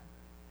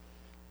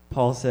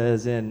 Paul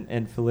says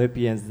in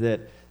Philippians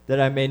that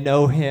I may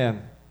know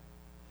him,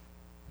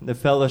 the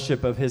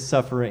fellowship of his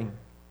suffering,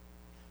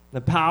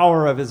 the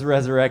power of his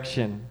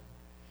resurrection,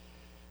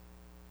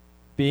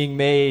 being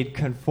made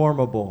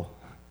conformable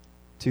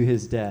to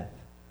his death.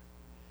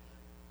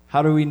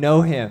 How do we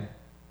know him?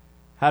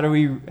 How do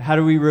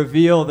we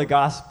reveal the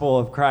gospel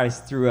of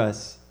Christ through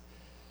us?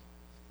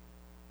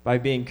 By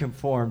being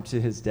conformed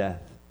to his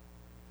death,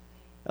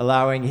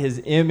 allowing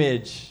his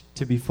image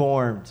to be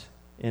formed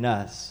in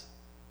us.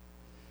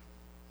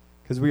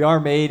 Because we are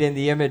made in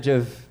the image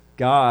of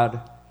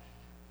God.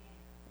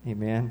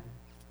 Amen.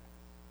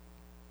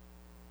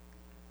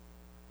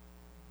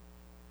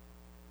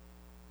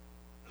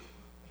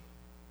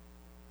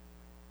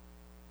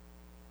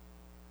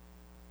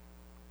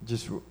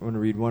 Just want to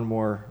read one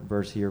more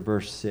verse here,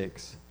 verse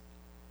 6.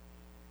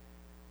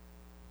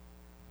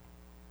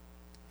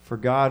 For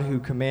God, who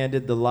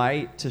commanded the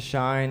light to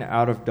shine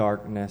out of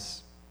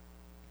darkness,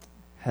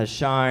 has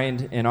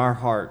shined in our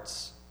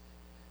hearts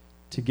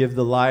to give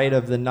the light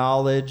of the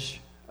knowledge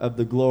of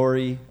the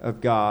glory of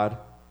God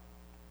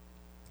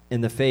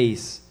in the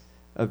face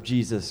of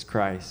Jesus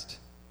Christ.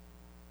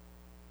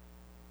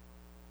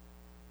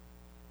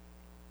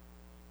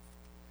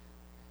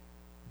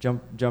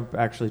 Jump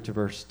actually to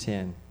verse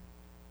 10.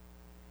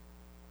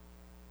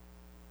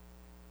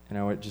 And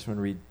I just want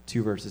to read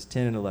two verses,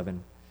 10 and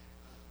 11.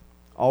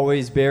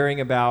 Always bearing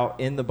about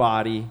in the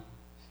body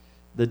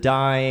the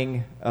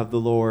dying of the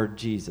Lord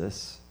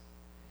Jesus,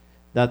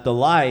 that the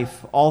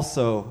life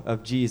also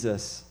of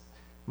Jesus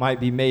might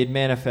be made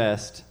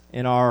manifest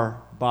in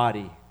our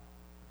body.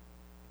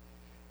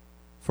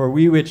 For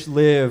we which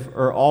live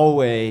are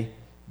always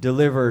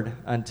delivered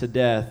unto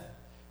death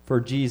for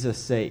Jesus'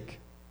 sake.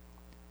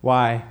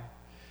 Why?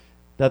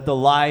 That the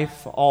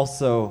life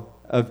also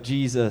of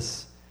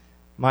Jesus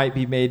might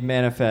be made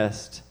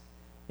manifest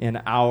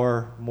in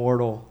our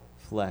mortal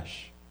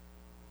flesh.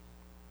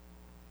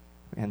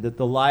 And that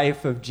the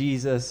life of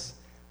Jesus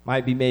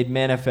might be made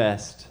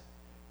manifest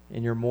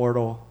in your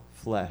mortal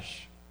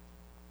flesh.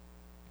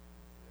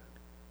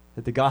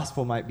 That the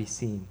gospel might be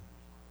seen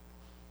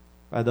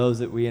by those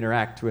that we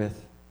interact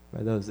with,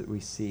 by those that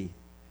we see.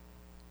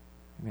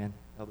 Amen.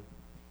 Elder.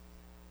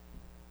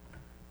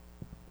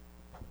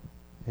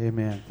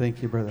 Amen.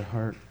 Thank you, Brother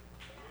Hart.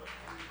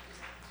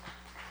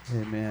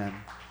 Amen.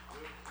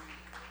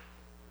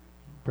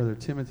 Brother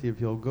Timothy,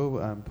 if you'll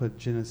go put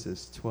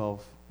Genesis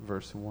 12,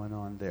 verse 1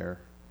 on there.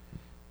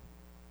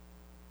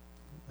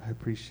 I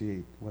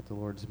appreciate what the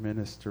Lord's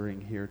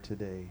ministering here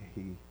today.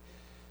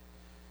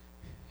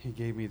 He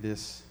gave me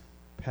this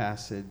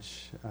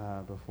passage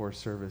before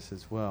service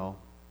as well.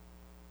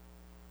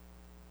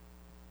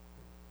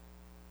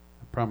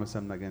 I promise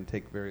I'm not going to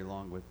take very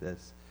long with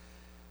this.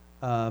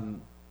 I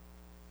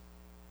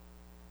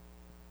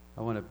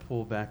want to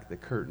pull back the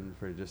curtain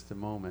for just a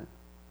moment.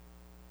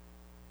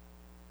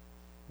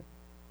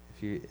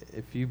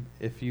 If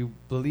you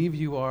believe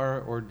you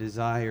are or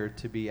desire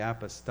to be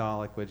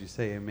apostolic, would you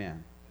say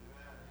amen?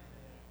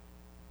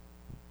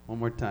 One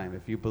more time.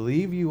 If you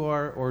believe you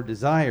are or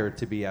desire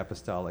to be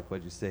apostolic,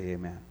 would you say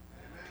amen? Amen.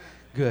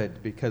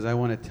 Good, because I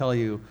want to tell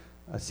you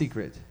a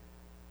secret.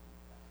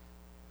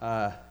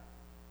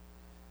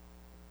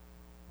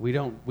 We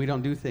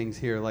don't do things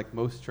here like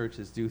most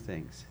churches do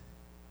things.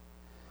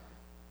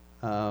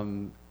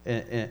 And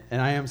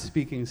I am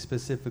speaking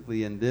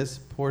specifically in this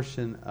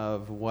portion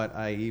of what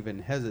I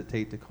even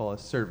hesitate to call a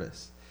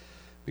service,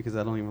 because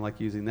I don't even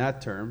like using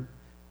that term,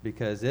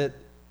 because it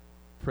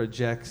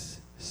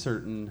projects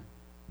certain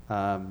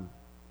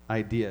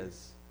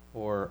ideas,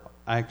 or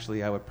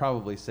actually I would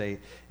probably say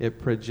it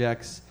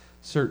projects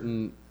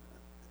certain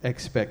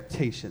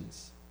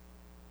expectations.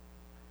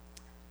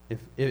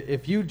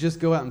 If you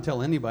just go out and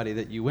tell anybody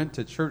that you went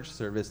to church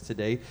service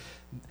today,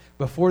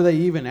 before they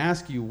even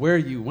ask you where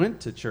you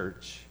went to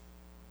church,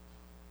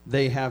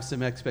 they have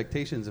some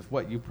expectations of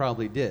what you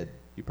probably did.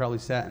 You probably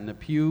sat in the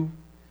pew.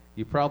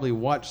 You probably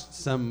watched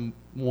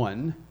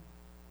someone,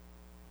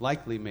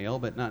 likely male,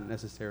 but not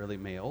necessarily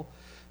male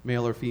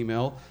or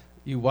female.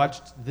 You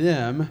watched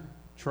them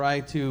try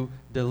to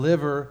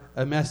deliver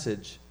a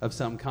message of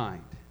some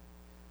kind.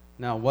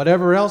 Now,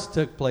 whatever else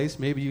took place,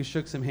 maybe you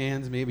shook some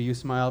hands, maybe you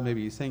smiled,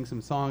 maybe you sang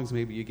some songs,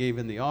 maybe you gave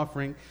in the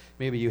offering,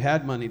 maybe you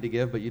had money to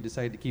give, but you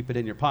decided to keep it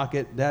in your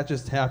pocket. That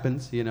just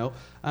happens, you know.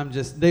 I'm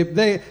just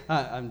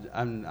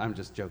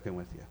joking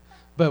with you.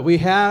 But we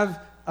have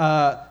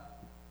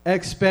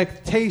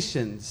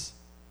expectations,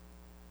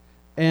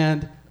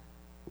 and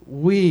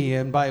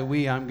by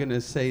we, I'm going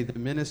to say the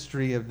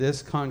ministry of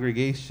this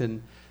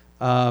congregation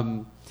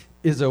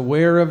is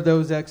aware of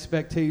those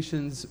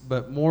expectations,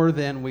 but more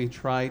than we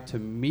try to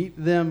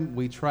meet them,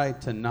 we try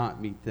to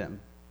not meet them.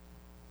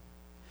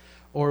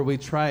 Or we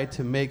try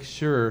to make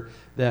sure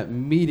that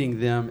meeting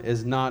them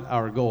is not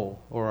our goal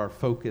or our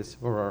focus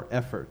or our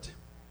effort.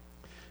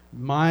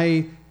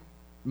 My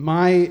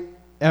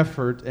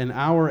effort and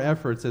our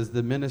efforts as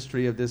the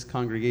ministry of this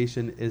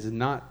congregation is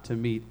not to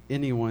meet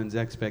anyone's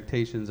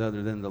expectations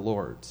other than the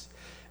Lord's.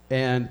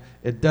 And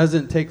it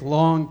doesn't take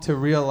long to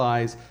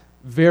realize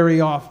very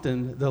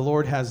often the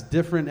Lord has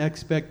different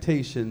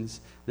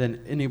expectations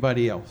than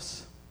anybody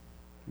else.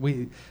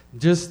 We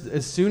just,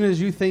 as soon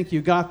as you think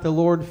you got the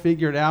Lord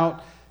figured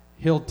out,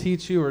 He'll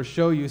teach you or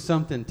show you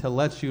something to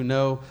let you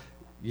know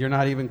you're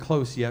not even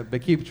close yet,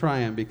 but keep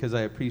trying, because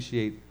I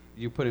appreciate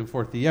you putting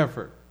forth the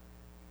effort.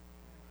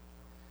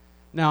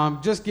 Now,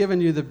 I'm just giving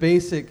you the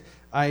basic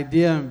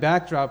idea and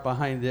backdrop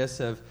behind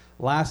this of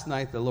last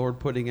night the Lord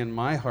putting in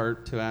my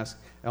heart to ask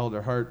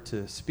Elder Hart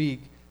to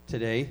speak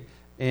today.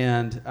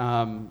 And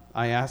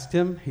I asked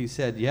him. He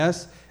said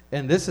yes.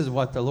 And this is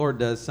what the Lord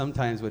does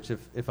sometimes, which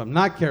if I'm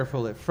not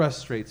careful, it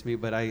frustrates me,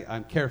 but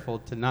I'm careful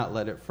to not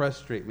let it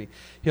frustrate me.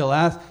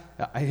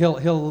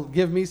 He'll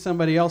give me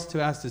somebody else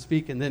to ask to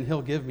speak, and then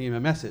He'll give me a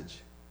message.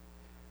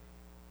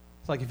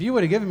 It's like, if you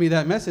would have given me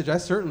that message, I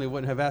certainly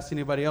wouldn't have asked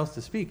anybody else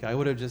to speak. I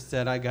would have just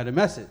said, I got a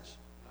message.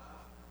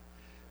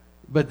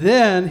 But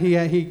then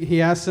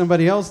he asked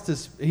somebody else to.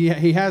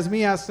 He has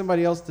me ask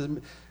somebody else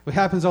to. What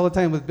happens all the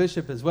time with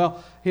Bishop as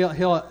well.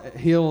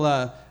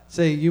 He'll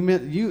say,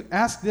 you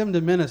ask them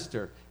to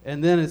minister,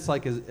 and then it's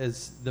like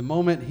as the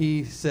moment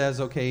he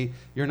says, okay,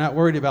 you're not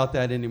worried about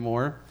that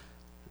anymore.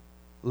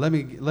 Let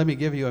me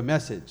give you a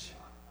message,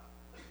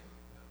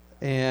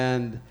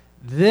 and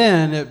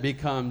then it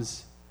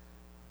becomes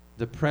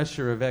the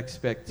pressure of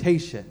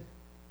expectation.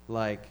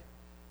 Like,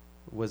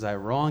 was I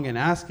wrong in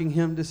asking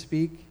him to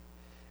speak?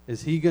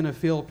 Is he going to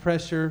feel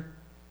pressure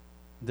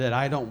that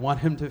I don't want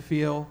him to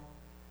feel?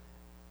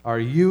 Are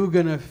you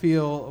going to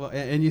feel...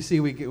 And you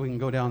see, we can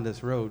go down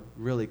this road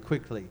really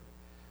quickly.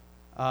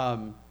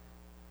 And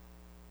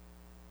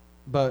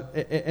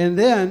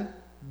then,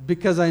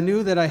 because I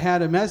knew that I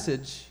had a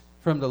message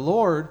from the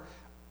Lord,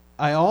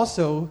 I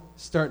also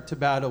start to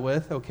battle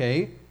with,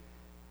 okay,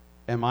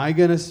 am I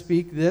going to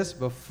speak this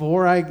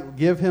before I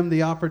give him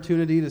the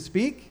opportunity to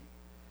speak?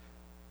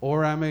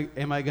 Or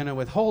am I going to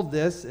withhold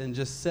this and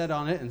just sit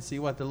on it and see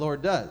what the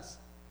Lord does?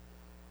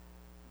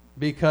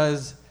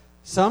 Because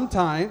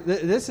sometimes,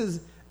 this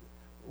is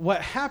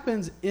what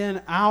happens in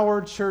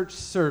our church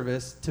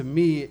service, to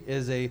me,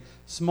 is a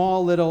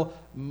small little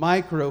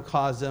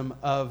microcosm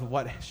of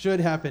what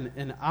should happen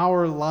in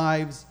our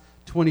lives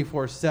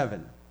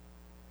 24/7,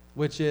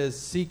 which is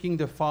seeking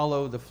to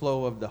follow the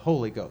flow of the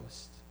Holy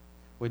Ghost.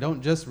 We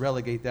don't just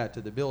relegate that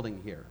to the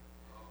building here.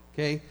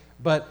 Okay?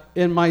 But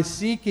in my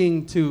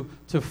seeking to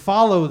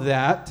follow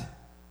that,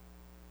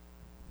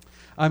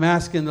 I'm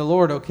asking the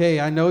Lord, okay,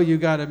 I know you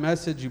got a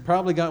message. You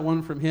probably got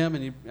one from him,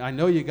 and I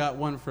know you got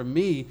one from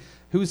me.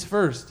 Who's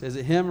first? Is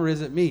it him or is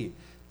it me?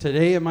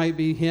 Today it might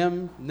be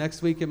him.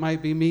 Next week it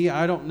might be me.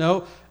 I don't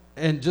know.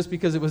 And just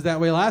because it was that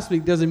way last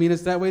week doesn't mean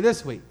it's that way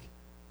this week.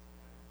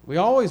 We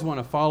always want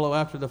to follow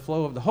after the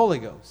flow of the Holy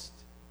Ghost.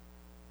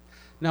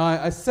 Now,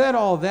 I said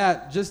all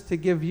that just to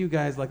give you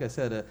guys, like I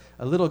said,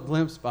 a little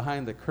glimpse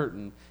behind the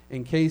curtain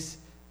in case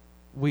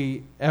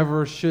we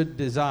ever should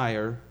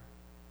desire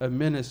a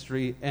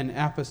ministry, an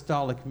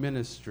apostolic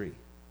ministry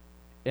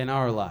in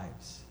our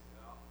lives.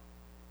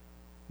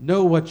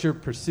 Know what you're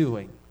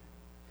pursuing.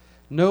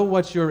 Know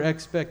what your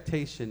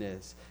expectation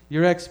is.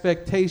 Your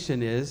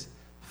expectation is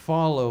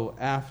follow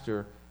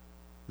after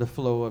the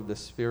flow of the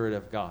Spirit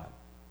of God.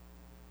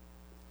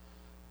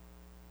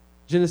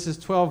 Genesis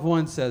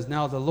 12:1 says,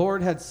 Now the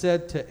Lord had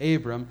said to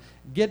Abram,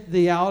 Get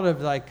thee out of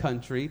thy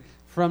country,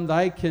 from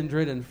thy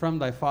kindred, and from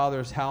thy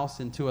father's house,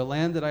 into a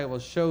land that I will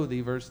show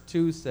thee. Verse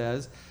 2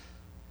 says,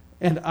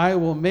 And I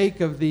will make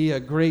of thee a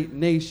great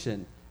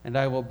nation, and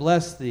I will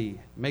bless thee,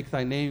 make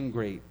thy name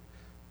great.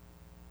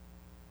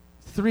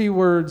 3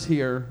 words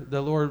here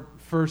the Lord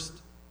first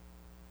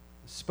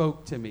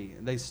spoke to me,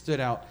 and they stood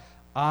out.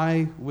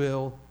 I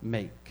will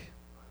make.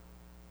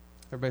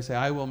 Everybody say,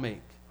 I will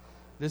make.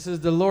 This is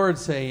the Lord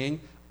saying,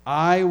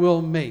 I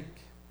will make.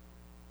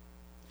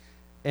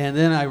 And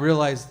then I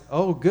realized,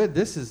 oh, good,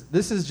 this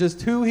is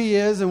just who He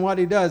is and what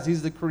He does.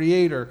 He's the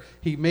creator.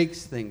 He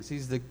makes things.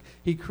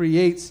 He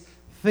creates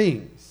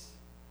things.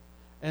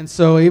 And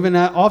so even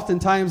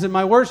oftentimes in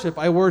my worship,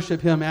 I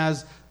worship Him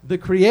as the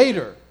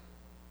creator,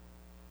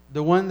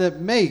 the one that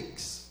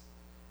makes.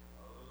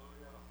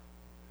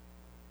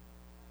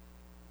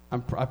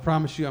 I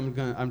promise you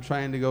I'm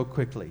trying to go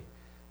quickly.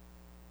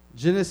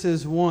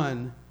 Genesis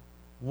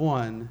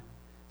 1:1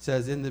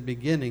 says, In the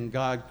beginning,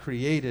 God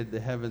created the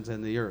heavens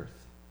and the earth.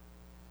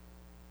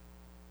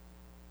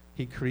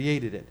 He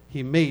created it.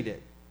 He made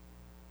it.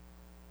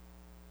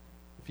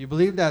 If you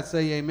believe that,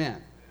 say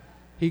amen.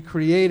 He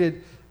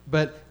created,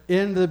 but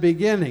in the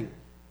beginning.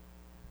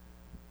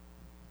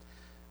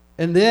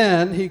 And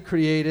then He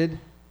created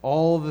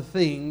all the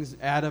things,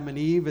 Adam and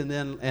Eve,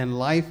 and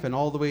life, and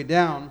all the way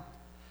down.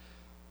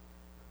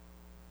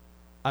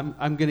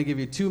 I'm going to give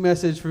you two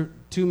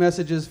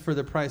messages for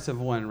the price of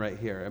one right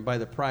here. And by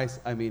the price,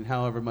 I mean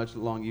however much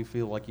long you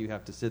feel like you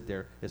have to sit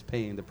there is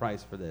paying the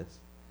price for this.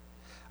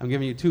 I'm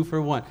giving you 2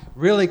 for 1.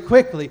 Really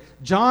quickly,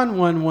 John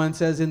 1:1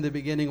 says, In the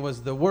beginning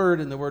was the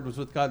Word, and the Word was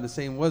with God, and the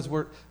same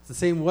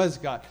was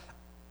God.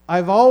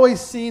 I've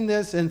always seen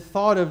this and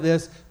thought of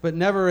this, but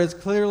never as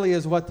clearly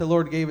as what the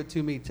Lord gave it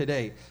to me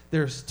today.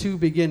 There's 2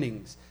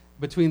 beginnings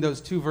between those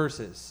 2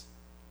 verses.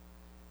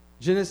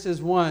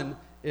 Genesis 1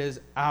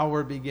 is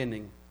our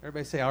beginning.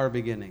 Everybody say our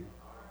beginning.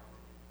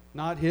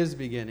 Not His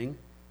beginning.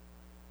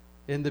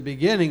 In the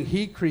beginning,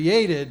 He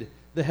created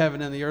the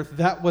heaven and the earth.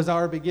 That was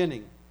our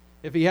beginning.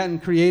 If He hadn't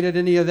created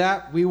any of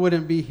that, we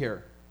wouldn't be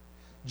here.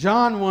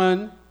 John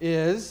 1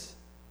 is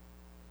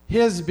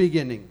His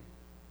beginning.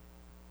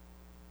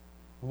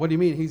 What do you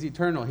mean? He's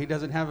eternal. He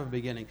doesn't have a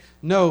beginning.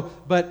 No,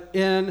 but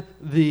in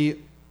the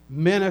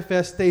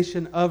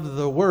manifestation of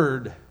the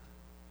Word.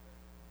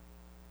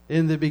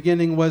 In the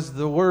beginning was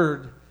the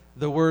Word.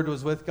 The Word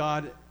was with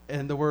God,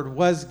 and the Word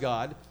was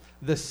God.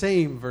 The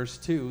same, verse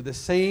 2, the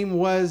same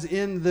was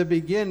in the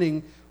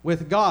beginning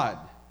with God.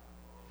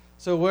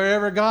 So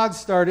wherever God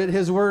started,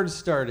 His Word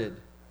started.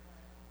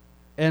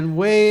 And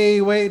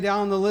way, way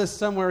down the list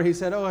somewhere, He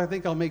said, I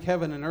think I'll make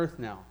heaven and earth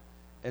now,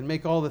 and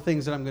make all the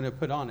things that I'm going to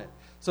put on it.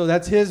 So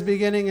that's His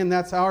beginning, and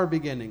that's our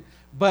beginning.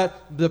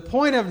 But the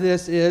point of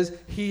this is,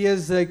 He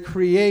is a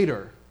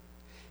creator.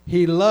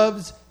 He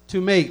loves to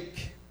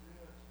make.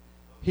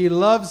 He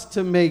loves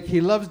to make. He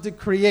loves to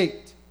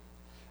create.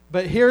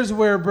 But here's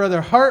where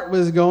Brother Hart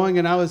was going,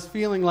 and I was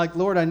feeling like,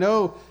 Lord, I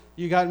know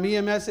you got me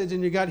a message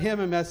and you got him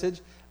a message.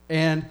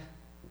 And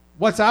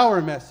what's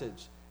our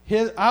message?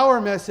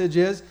 Our message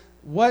is,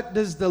 what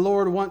does the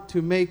Lord want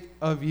to make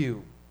of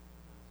you?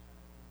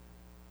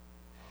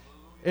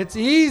 It's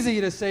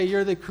easy to say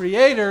you're the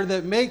creator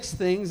that makes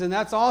things, and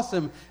that's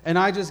awesome, and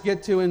I just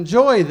get to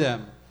enjoy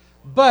them.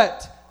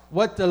 But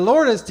what the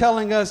Lord is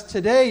telling us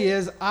today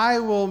is, I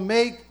will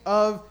make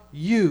of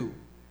you.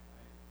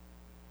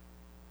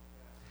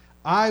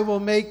 I will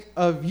make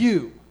of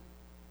you.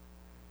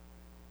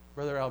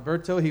 Brother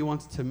Alberto, he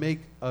wants to make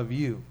of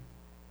you.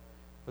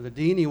 Brother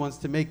Dean, he wants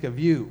to make of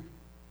you.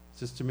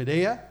 Sister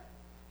Medea,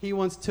 he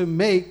wants to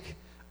make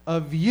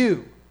of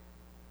you.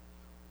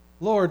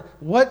 Lord,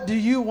 what do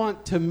you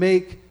want to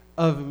make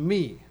of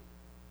me?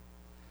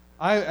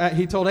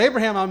 He told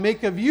Abraham, I'll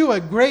make of you a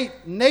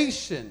great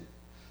nation.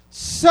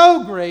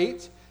 So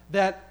great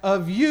that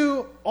of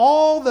you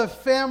all the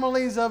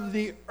families of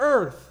the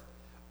earth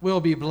will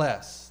be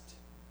blessed.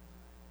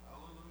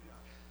 Hallelujah.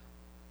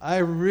 I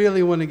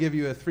really want to give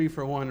you a 3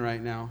 for 1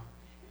 right now.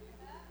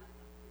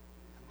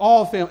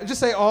 All families. Just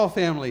say all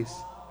families.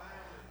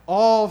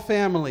 All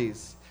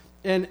families.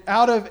 And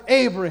out of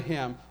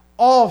Abraham,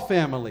 all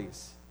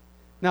families.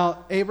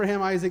 Now,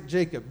 Abraham, Isaac,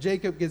 Jacob.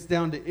 Jacob gets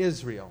down to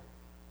Israel,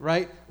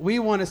 right? We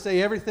want to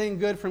say everything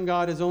good from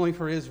God is only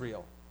for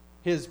Israel,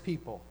 His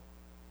people.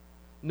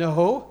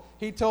 No,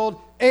 He told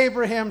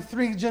Abraham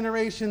 3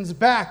 generations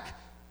back,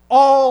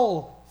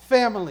 all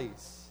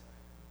families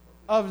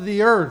of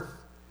the earth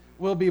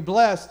will be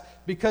blessed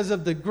because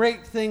of the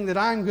great thing that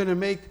I'm going to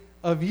make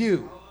of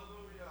you.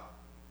 Hallelujah.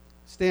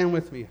 Stand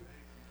with me.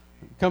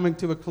 I'm coming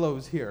to a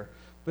close here.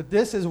 But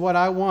this is what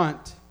I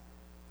want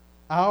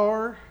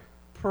our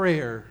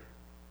prayer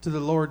to the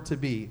Lord to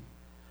be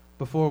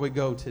before we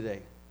go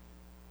today.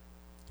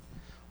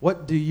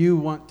 What do you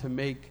want to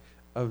make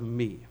of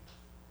me?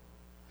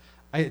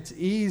 It's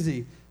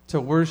easy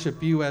to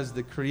worship you as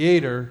the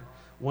creator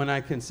when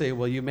I can say,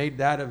 well, you made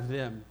that of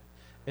them,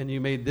 and you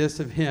made this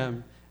of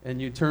him,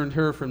 and you turned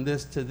her from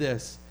this to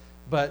this.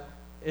 But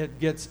it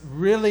gets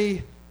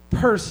really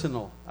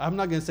personal. I'm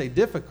not going to say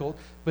difficult,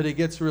 but it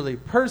gets really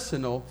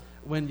personal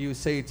when you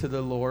say to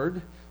the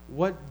Lord,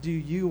 what do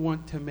you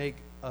want to make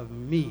of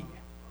me?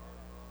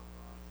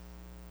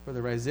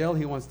 Brother Rizal,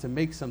 he wants to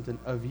make something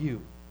of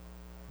you.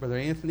 Brother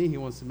Anthony, he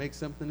wants to make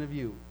something of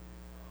you.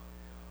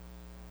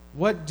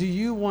 What do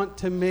you want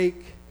to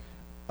make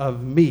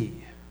of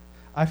me?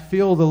 I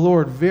feel the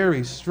Lord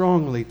very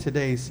strongly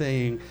today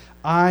saying,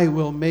 I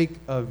will make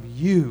of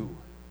you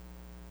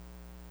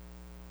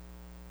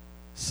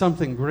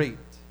something great.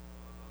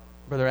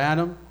 Brother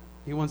Adam,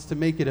 he wants to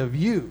make it of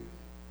you.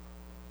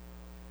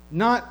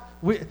 Not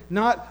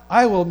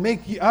I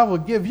will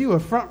give you a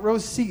front row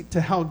seat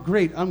to how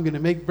great I'm going to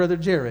make Brother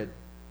Jared.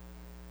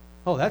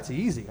 Oh, that's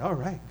easy. All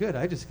right, good.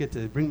 I just get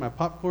to bring my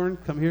popcorn,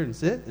 come here and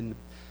sit and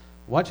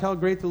watch how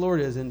great the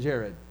Lord is in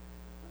Jared.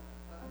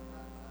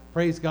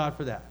 Praise God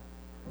for that.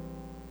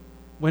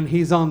 When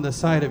he's on the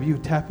side of you,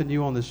 tapping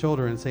you on the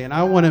shoulder and saying,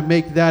 I want to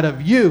make that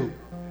of you.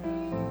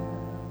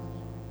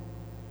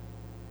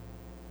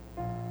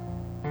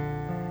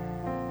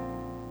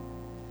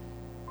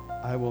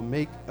 I will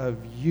make of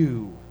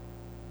you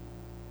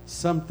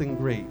something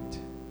great.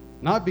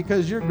 Not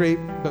because you're great,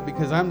 but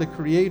because I'm the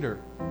creator.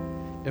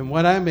 And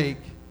what I make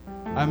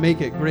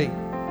it great.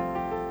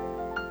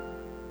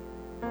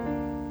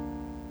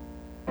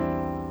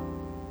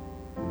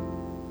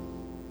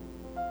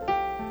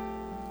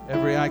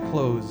 Every eye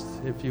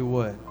closed, if you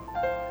would.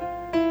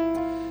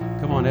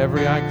 Come on,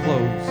 every eye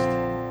closed.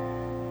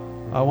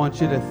 I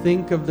want you to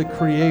think of the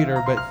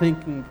Creator, but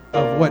thinking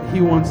of what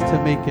He wants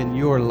to make in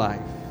your life.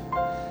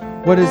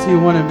 What does He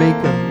want to make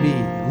of me?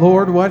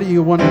 Lord, what do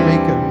you want to make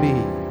of me?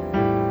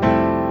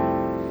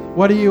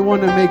 What do you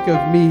want to make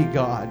of me,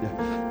 God?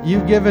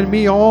 You've given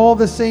me all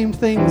the same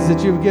things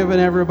that you've given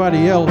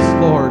everybody else,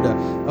 Lord.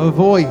 A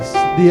voice,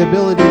 the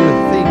ability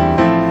to think,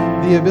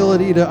 the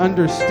ability to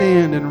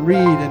understand and read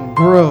and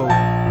grow.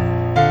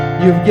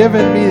 You've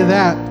given me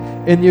that,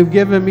 and you've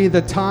given me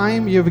the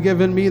time, you've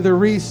given me the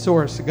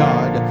resource,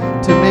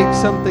 God, to make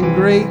something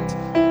great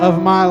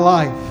of my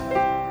life.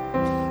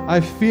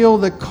 I feel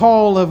the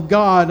call of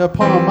God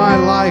upon my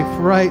life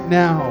right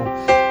now.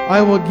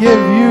 I will give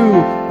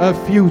you a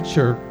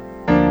future.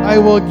 I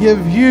will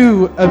give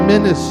you a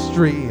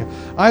ministry.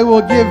 I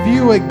will give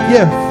you a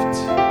gift.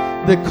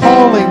 The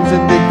callings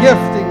and the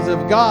giftings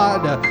of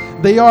God,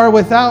 they are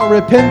without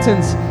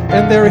repentance,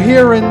 and they're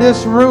here in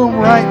this room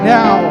right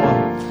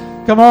now.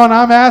 Come on,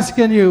 I'm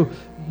asking you,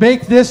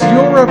 make this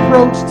your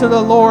approach to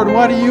the Lord.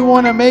 What do you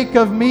want to make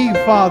of me,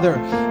 Father?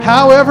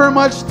 However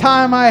much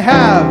time I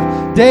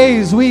have,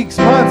 days, weeks,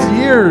 months,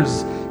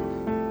 years,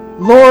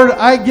 Lord,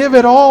 I give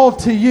it all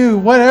to you.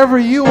 Whatever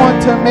you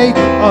want to make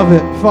of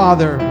it,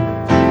 Father.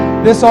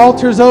 This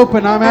altar's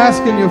open. I'm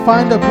asking you,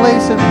 find a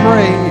place and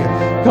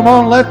pray. Come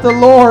on, let the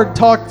Lord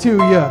talk to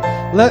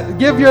you.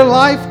 Give your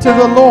life to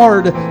the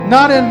Lord,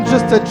 not in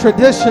just a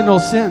traditional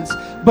sense,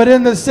 but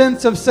in the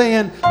sense of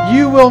saying,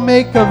 you will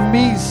make of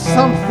me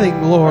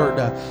something, Lord.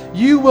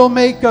 You will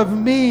make of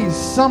me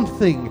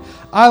something.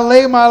 I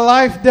lay my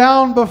life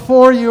down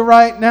before you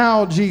right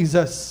now,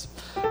 Jesus.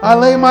 I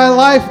lay my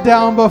life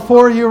down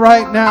before you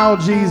right now,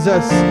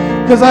 Jesus,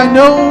 because I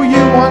know you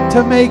want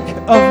to make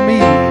of me.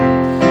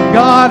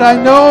 God,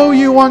 I know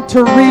you want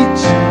to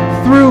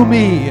reach through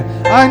me.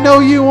 I know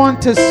you want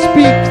to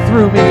speak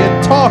through me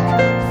and talk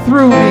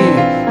through me.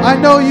 I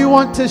know you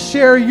want to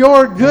share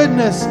your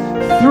goodness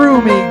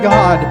through me,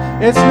 God.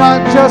 It's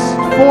not just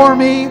for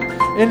me,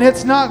 and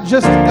it's not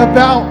just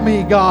about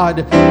me, God.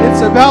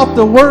 It's about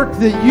the work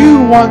that you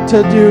want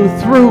to do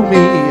through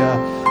me.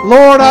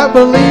 Lord, I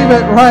believe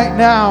it right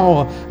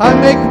now. I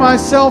make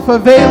myself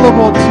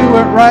available to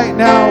it right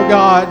now,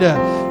 God.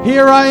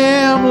 Here I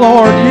am,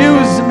 Lord.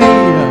 Use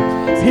me.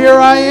 Here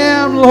I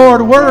am,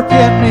 Lord. Work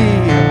in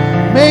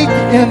me. Make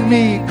in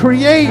me.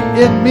 Create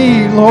in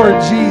me,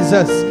 Lord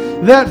Jesus,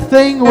 that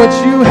thing which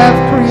you have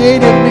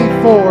created me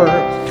for.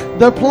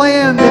 The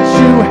plan that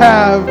you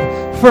have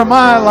for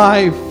my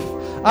life.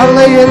 I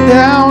lay it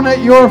down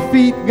at your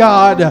feet,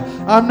 God.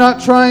 I'm not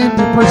trying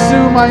to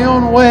pursue my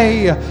own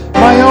way,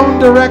 my own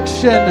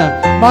direction,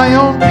 my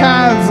own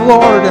paths,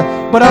 Lord.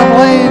 But I'm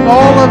laying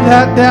all of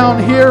that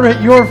down here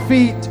at your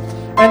feet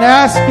and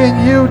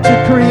asking you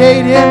to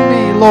create in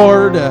me,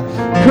 Lord.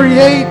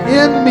 Create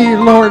in me,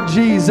 Lord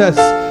Jesus.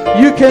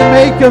 You can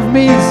make of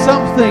me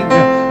something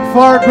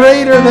far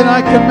greater than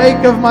I can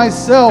make of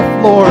myself,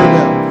 Lord.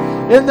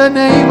 In the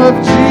name of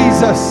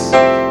Jesus.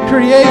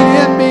 Create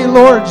in me,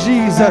 Lord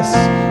Jesus.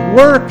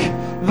 Work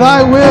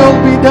thy will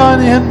be done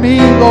in me,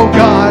 O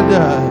God.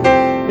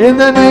 In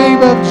the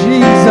name of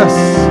Jesus.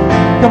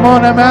 Come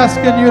on, I'm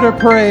asking you to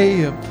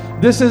pray.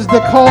 This is the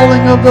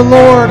calling of the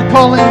Lord,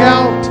 calling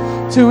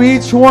out to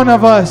each one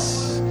of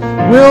us.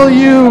 Will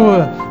you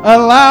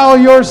allow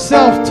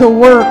yourself to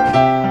work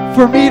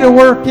for me to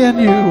work in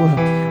you?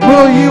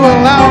 Will you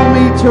allow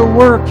me to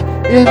work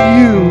in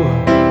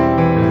you?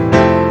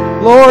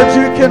 Lord,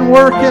 you can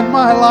work in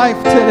my life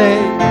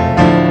today.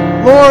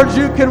 Lord,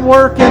 you can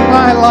work in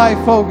my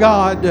life, oh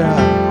God.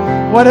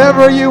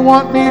 Whatever you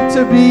want me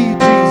to be,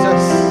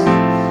 Jesus.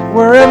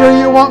 Wherever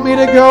you want me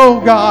to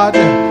go, God.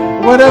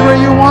 Whatever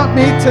you want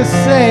me to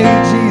say,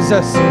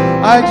 Jesus.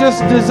 I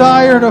just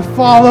desire to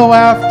follow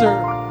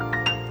after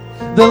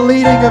the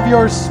leading of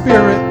your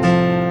Spirit.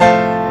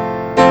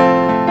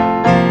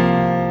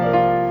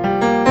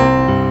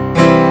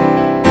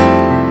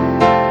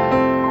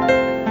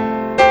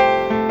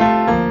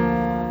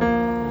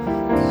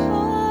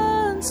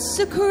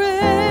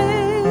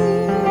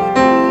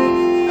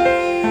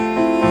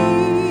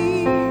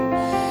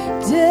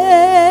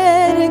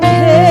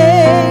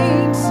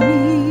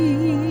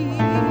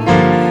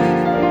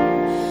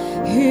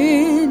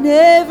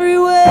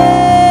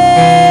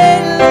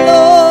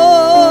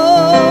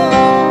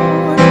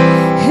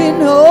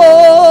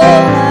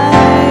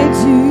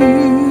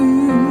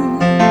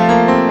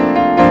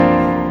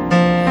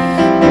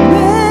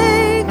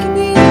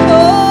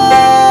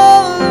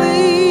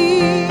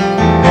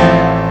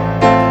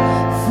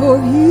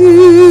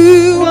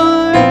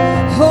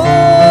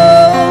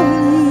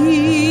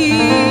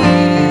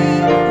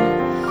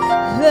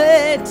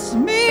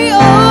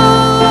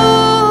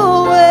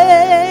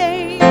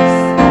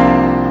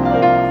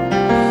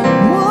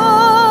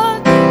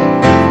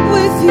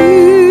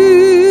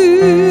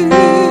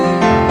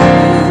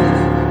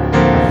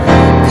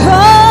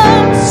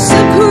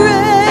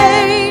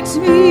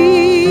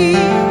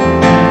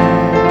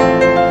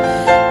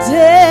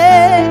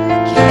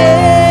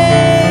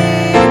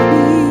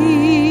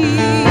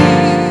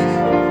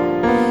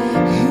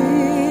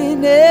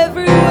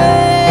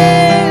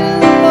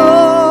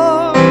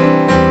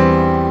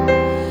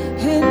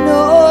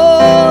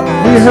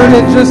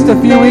 Just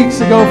a few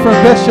weeks ago from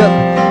Bishop,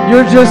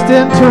 you're just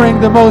entering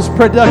the most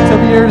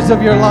productive years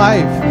of your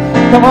life.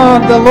 Come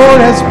on, the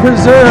Lord has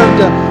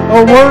preserved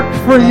a work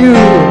for you.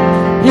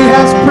 He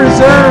has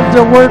preserved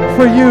a work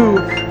for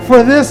you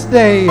for this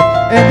day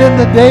and in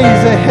the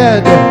days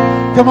ahead.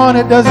 Come on,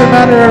 it doesn't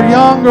matter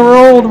young or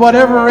old,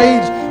 whatever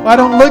age. I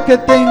don't look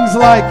at things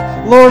like,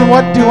 Lord,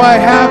 what do I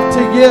have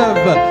to give?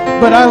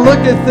 But I look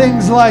at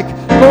things like,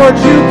 Lord,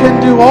 you can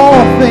do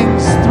all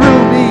things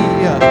through me.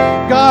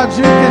 God,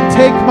 you can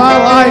take my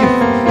life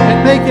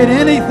and make it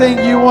anything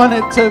you want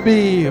it to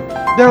be.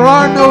 There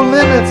are no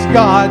limits,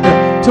 God,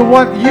 to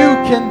what you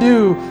can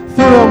do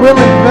through a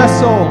willing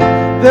vessel.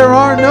 There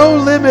are no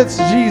limits,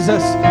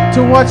 Jesus,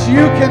 to what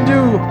you can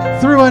do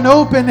through an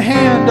open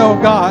hand, oh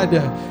God.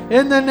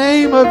 In the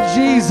name of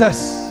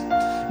Jesus.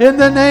 In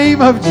the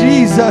name of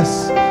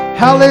Jesus.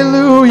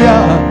 Hallelujah.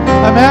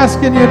 I'm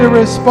asking you to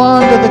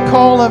respond to the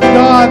call of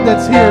God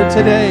that's here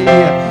today.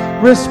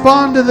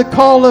 Respond to the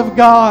call of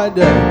God.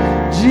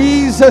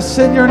 Jesus,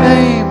 in your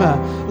name.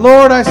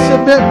 Lord, I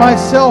submit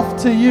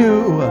myself to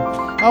you.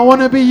 I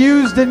want to be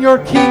used in your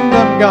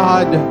kingdom,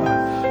 God.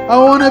 I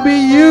want to be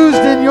used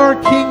in your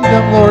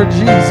kingdom, Lord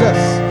Jesus.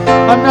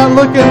 I'm not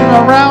looking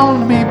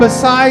around me,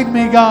 beside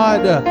me,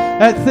 God,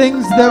 at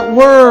things that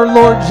were,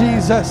 Lord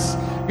Jesus.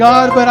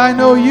 God, but I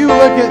know you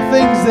look at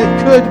things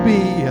that could be.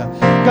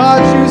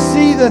 God, you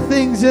see the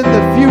things in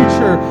the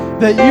future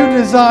that you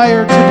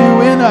desire to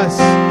do in us.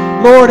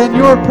 Lord, and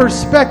your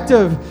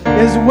perspective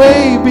is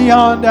way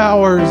beyond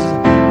ours.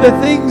 The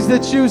things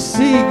that you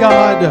see,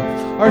 God,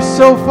 are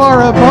so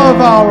far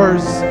above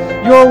ours.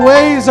 Your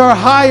ways are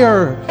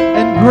higher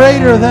and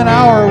greater than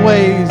our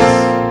ways.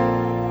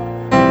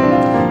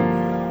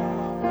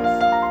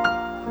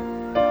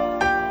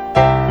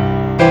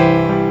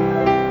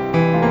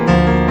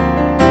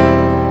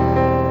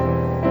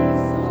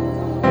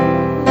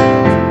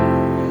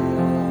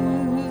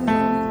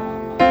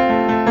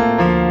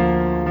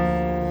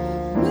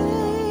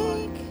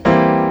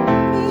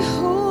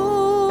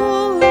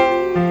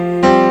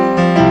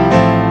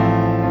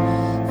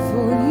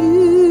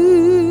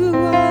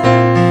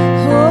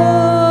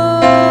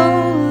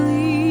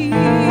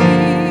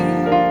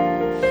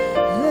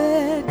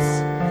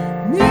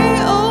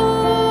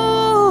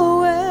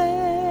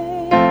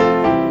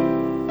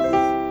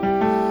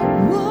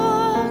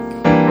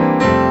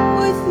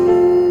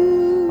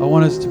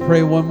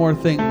 One more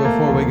thing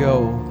before we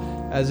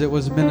go, as it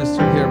was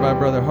ministered here by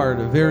Brother Hart,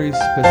 a very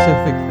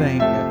specific thing,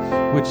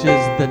 which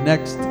is the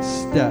next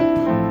step.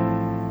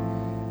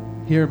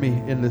 Hear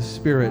me in the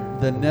Spirit,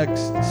 the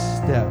next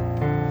step.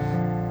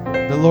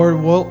 The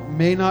Lord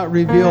may not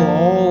reveal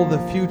all the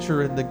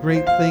future and the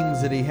great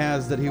things that He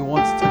has that He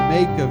wants to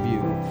make of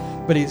you,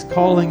 but He's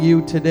calling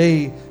you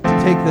today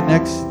to take the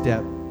next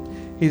step.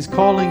 He's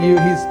calling you,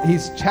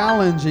 He's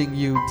challenging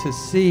you to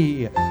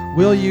see,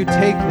 will you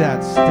take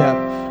that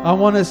step? I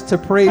want us to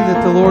pray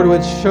that the Lord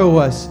would show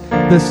us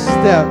the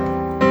step,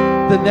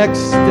 the next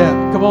step.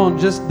 Come on,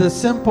 just the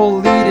simple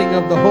leading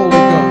of the Holy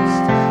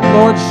Ghost.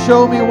 Lord,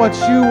 show me what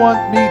you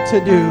want me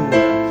to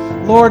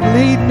do. Lord,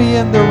 lead me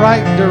in the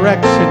right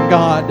direction,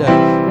 God.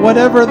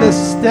 Whatever the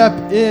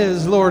step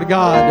is, Lord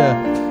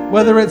God,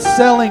 whether it's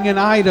selling an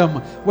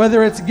item,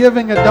 whether it's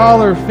giving a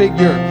dollar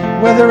figure,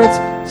 whether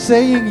it's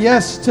saying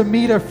yes to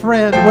meet a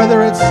friend,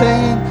 whether it's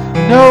saying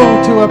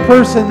no to a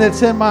person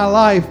that's in my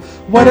life,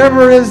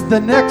 whatever is the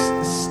next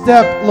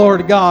step,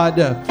 Lord God,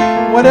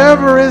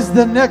 whatever is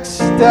the next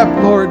step,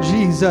 Lord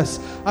Jesus,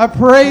 I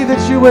pray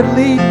that you would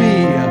lead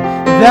me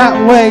that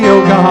way,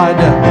 oh God.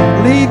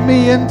 Lead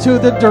me into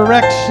the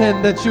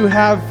direction that you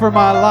have for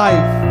my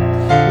life.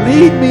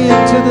 Lead me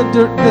into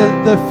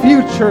the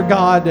future,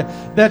 God,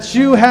 that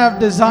you have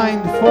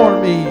designed for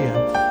me.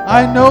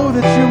 I know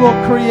that you will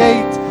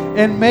create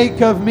and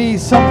make of me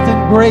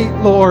something great,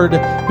 Lord,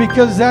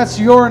 because that's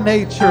your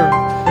nature.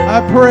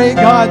 I pray,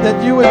 God,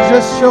 that you would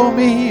just show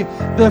me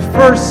the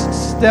first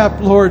step,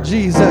 Lord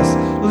Jesus.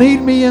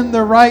 Lead me in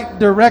the right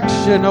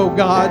direction, oh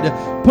God.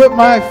 Put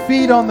my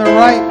feet on the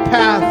right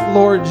path,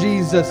 Lord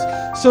Jesus,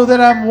 so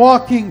that I'm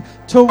walking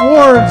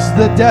towards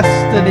the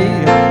destiny,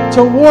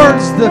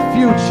 towards the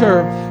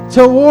future,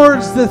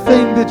 towards the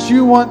thing that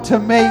you want to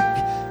make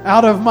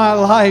out of my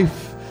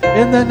life.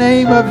 In the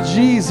name of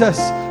Jesus.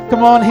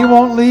 Come on, He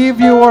won't leave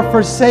you or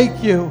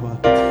forsake you.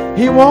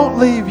 He won't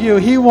leave you.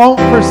 He won't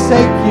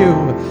forsake you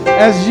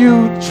as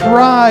you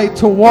try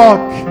to walk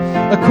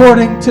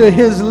according to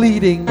His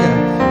leading.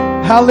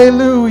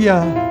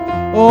 Hallelujah.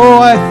 Oh,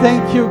 I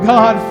thank you,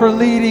 God, for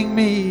leading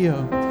me.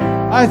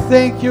 I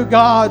thank you,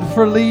 God,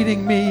 for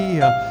leading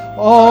me.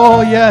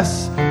 Oh,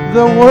 yes,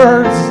 the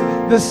words,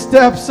 the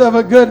steps of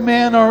a good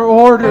man are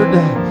ordered.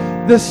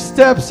 The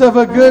steps of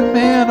a good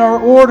man are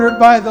ordered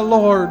by the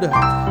Lord.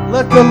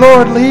 Let the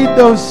Lord lead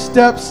those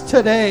steps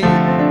today.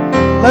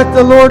 Let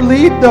the Lord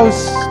lead those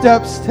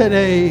steps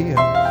today.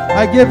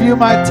 I give you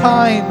my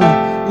time,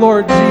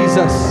 Lord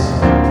Jesus.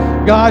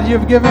 God,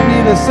 you've given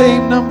me the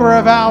same number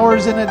of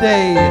hours in a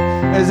day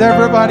as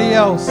everybody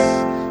else.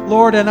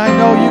 Lord, and I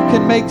know you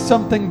can make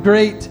something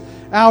great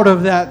out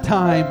of that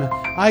time.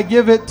 I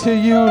give it to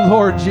you,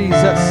 Lord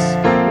Jesus.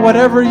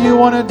 Whatever you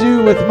want to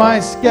do with my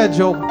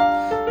schedule,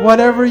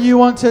 whatever you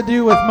want to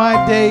do with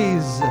my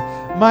days,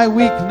 my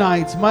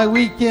weeknights, my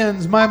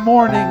weekends, my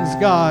mornings,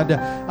 God,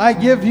 I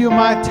give you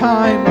my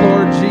time,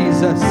 Lord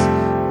Jesus.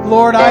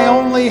 Lord, I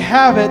only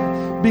have it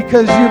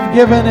because you've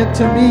given it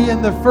to me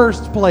in the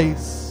first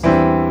place.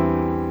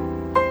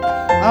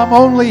 I'm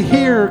only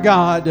here,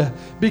 God,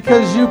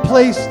 because you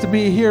placed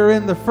me here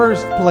in the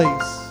first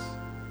place.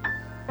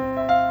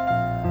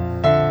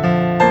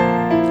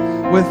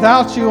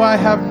 Without you, I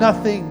have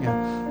nothing,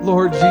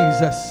 Lord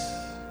Jesus.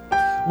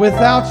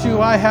 Without you,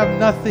 I have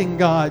nothing,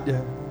 God.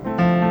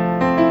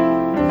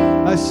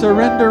 I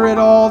surrender it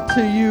all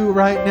to you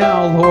right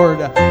now,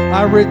 Lord.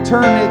 I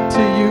return it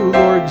to you,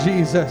 Lord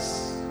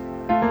Jesus.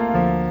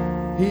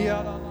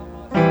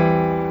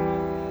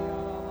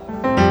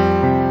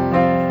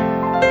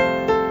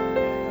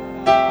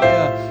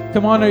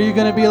 Come on, are you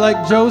going to be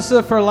like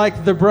Joseph or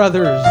like the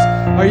brothers?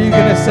 Are you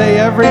going to say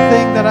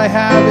everything that I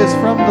have is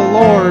from the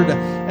Lord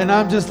and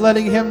I'm just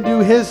letting Him do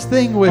His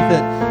thing with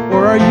it?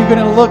 Or are you going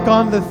to look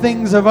on the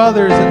things of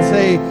others and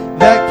say,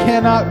 that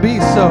cannot be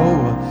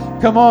so?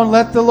 Come on,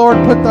 let the Lord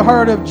put the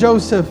heart of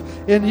Joseph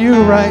in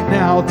you right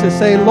now to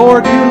say,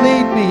 Lord, you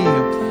lead me.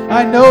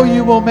 I know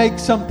you will make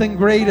something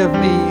great of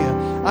me.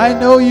 I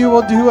know you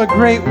will do a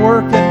great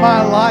work in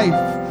my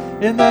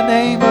life. In the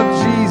name of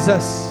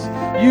Jesus.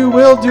 You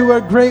will do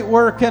a great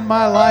work in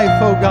my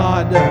life, oh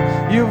God.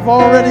 You've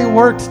already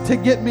worked to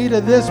get me to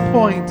this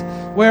point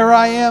where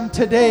I am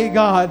today,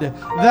 God.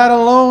 That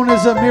alone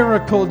is a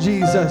miracle,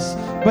 Jesus.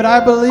 But I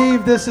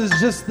believe this is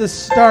just the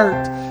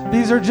start.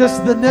 These are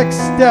just the next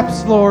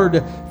steps,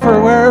 Lord,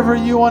 for wherever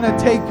you want to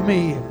take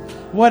me,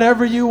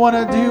 whatever you want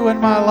to do in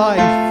my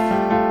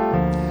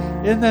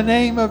life. In the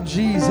name of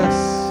Jesus.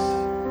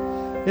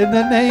 In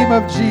the name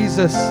of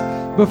Jesus.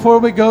 Before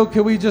we go,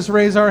 can we just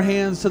raise our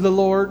hands to the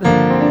Lord?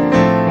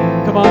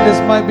 Come on, this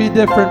might be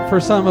different for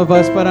some of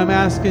us, but I'm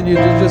asking you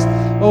to just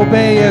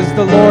obey as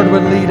the Lord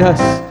would lead us.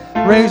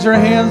 Raise your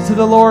hands to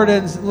the Lord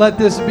and let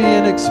this be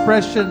an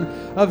expression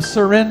of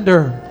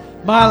surrender.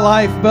 My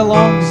life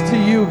belongs to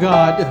you,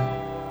 God.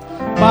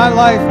 My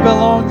life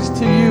belongs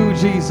to you,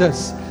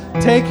 Jesus.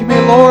 Take me,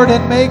 Lord,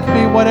 and make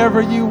me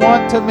whatever you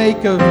want to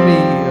make of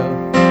me.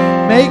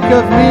 Make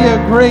of me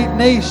a great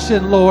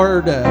nation,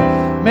 Lord.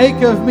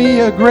 Make of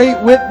me a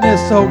great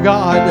witness, oh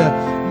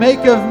God.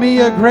 Make of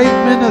me a great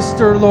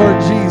minister, Lord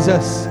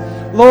Jesus.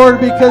 Lord,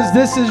 because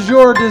this is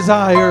your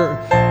desire.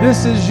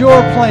 This is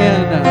your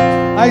plan.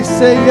 I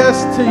say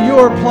yes to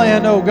your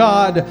plan, oh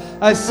God.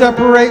 I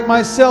separate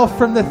myself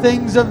from the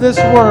things of this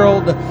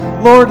world.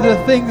 Lord, the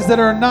things that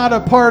are not a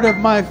part of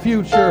my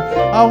future.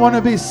 I want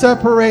to be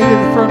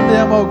separated from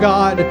them, oh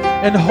God,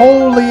 and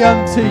holy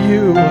unto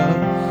you.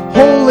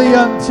 Holy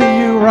unto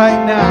you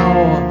right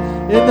now.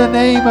 In the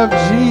name of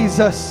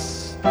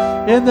Jesus.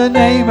 In the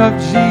name of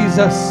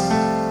Jesus.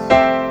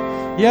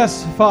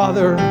 Yes,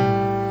 Father.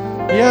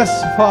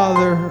 Yes,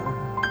 Father.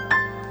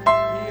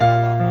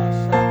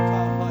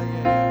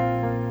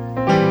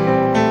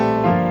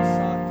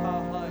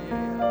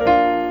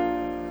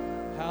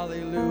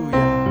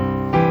 Hallelujah.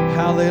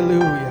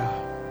 Hallelujah.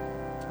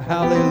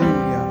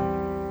 Hallelujah.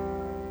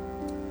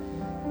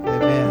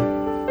 Amen.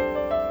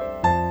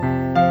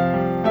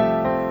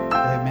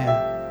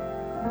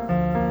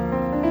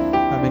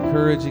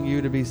 encouraging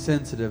you to be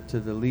sensitive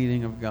to the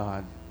leading of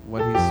God,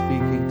 what He's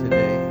speaking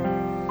today.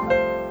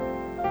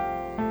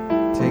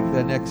 Take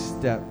the next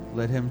step.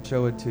 Let Him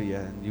show it to you,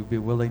 and you be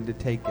willing to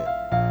take it.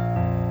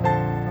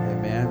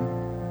 Amen.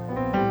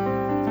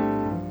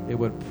 It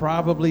would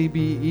probably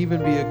even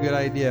be a good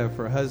idea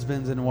for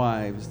husbands and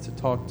wives to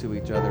talk to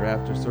each other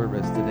after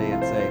service today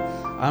and say,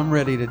 I'm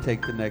ready to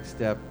take the next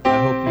step.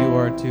 I hope you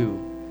are too.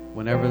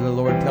 Whenever the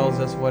Lord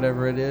tells us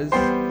whatever it is,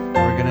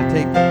 we're going to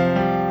take it.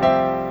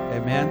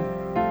 Amen.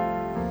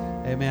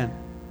 Amen.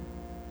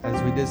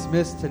 As we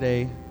dismiss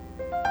today,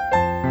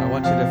 I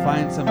want you to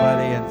find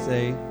somebody and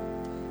say,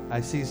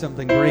 I see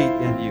something great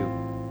in you.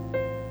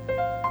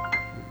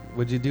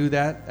 Would you do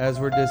that as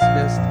we're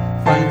dismissed?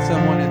 Find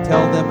someone and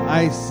tell them,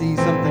 I see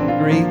something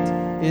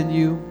great in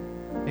you.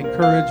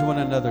 Encourage one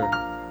another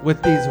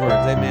with these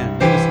words. Amen.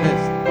 Be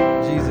dismissed.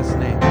 In Jesus'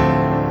 name.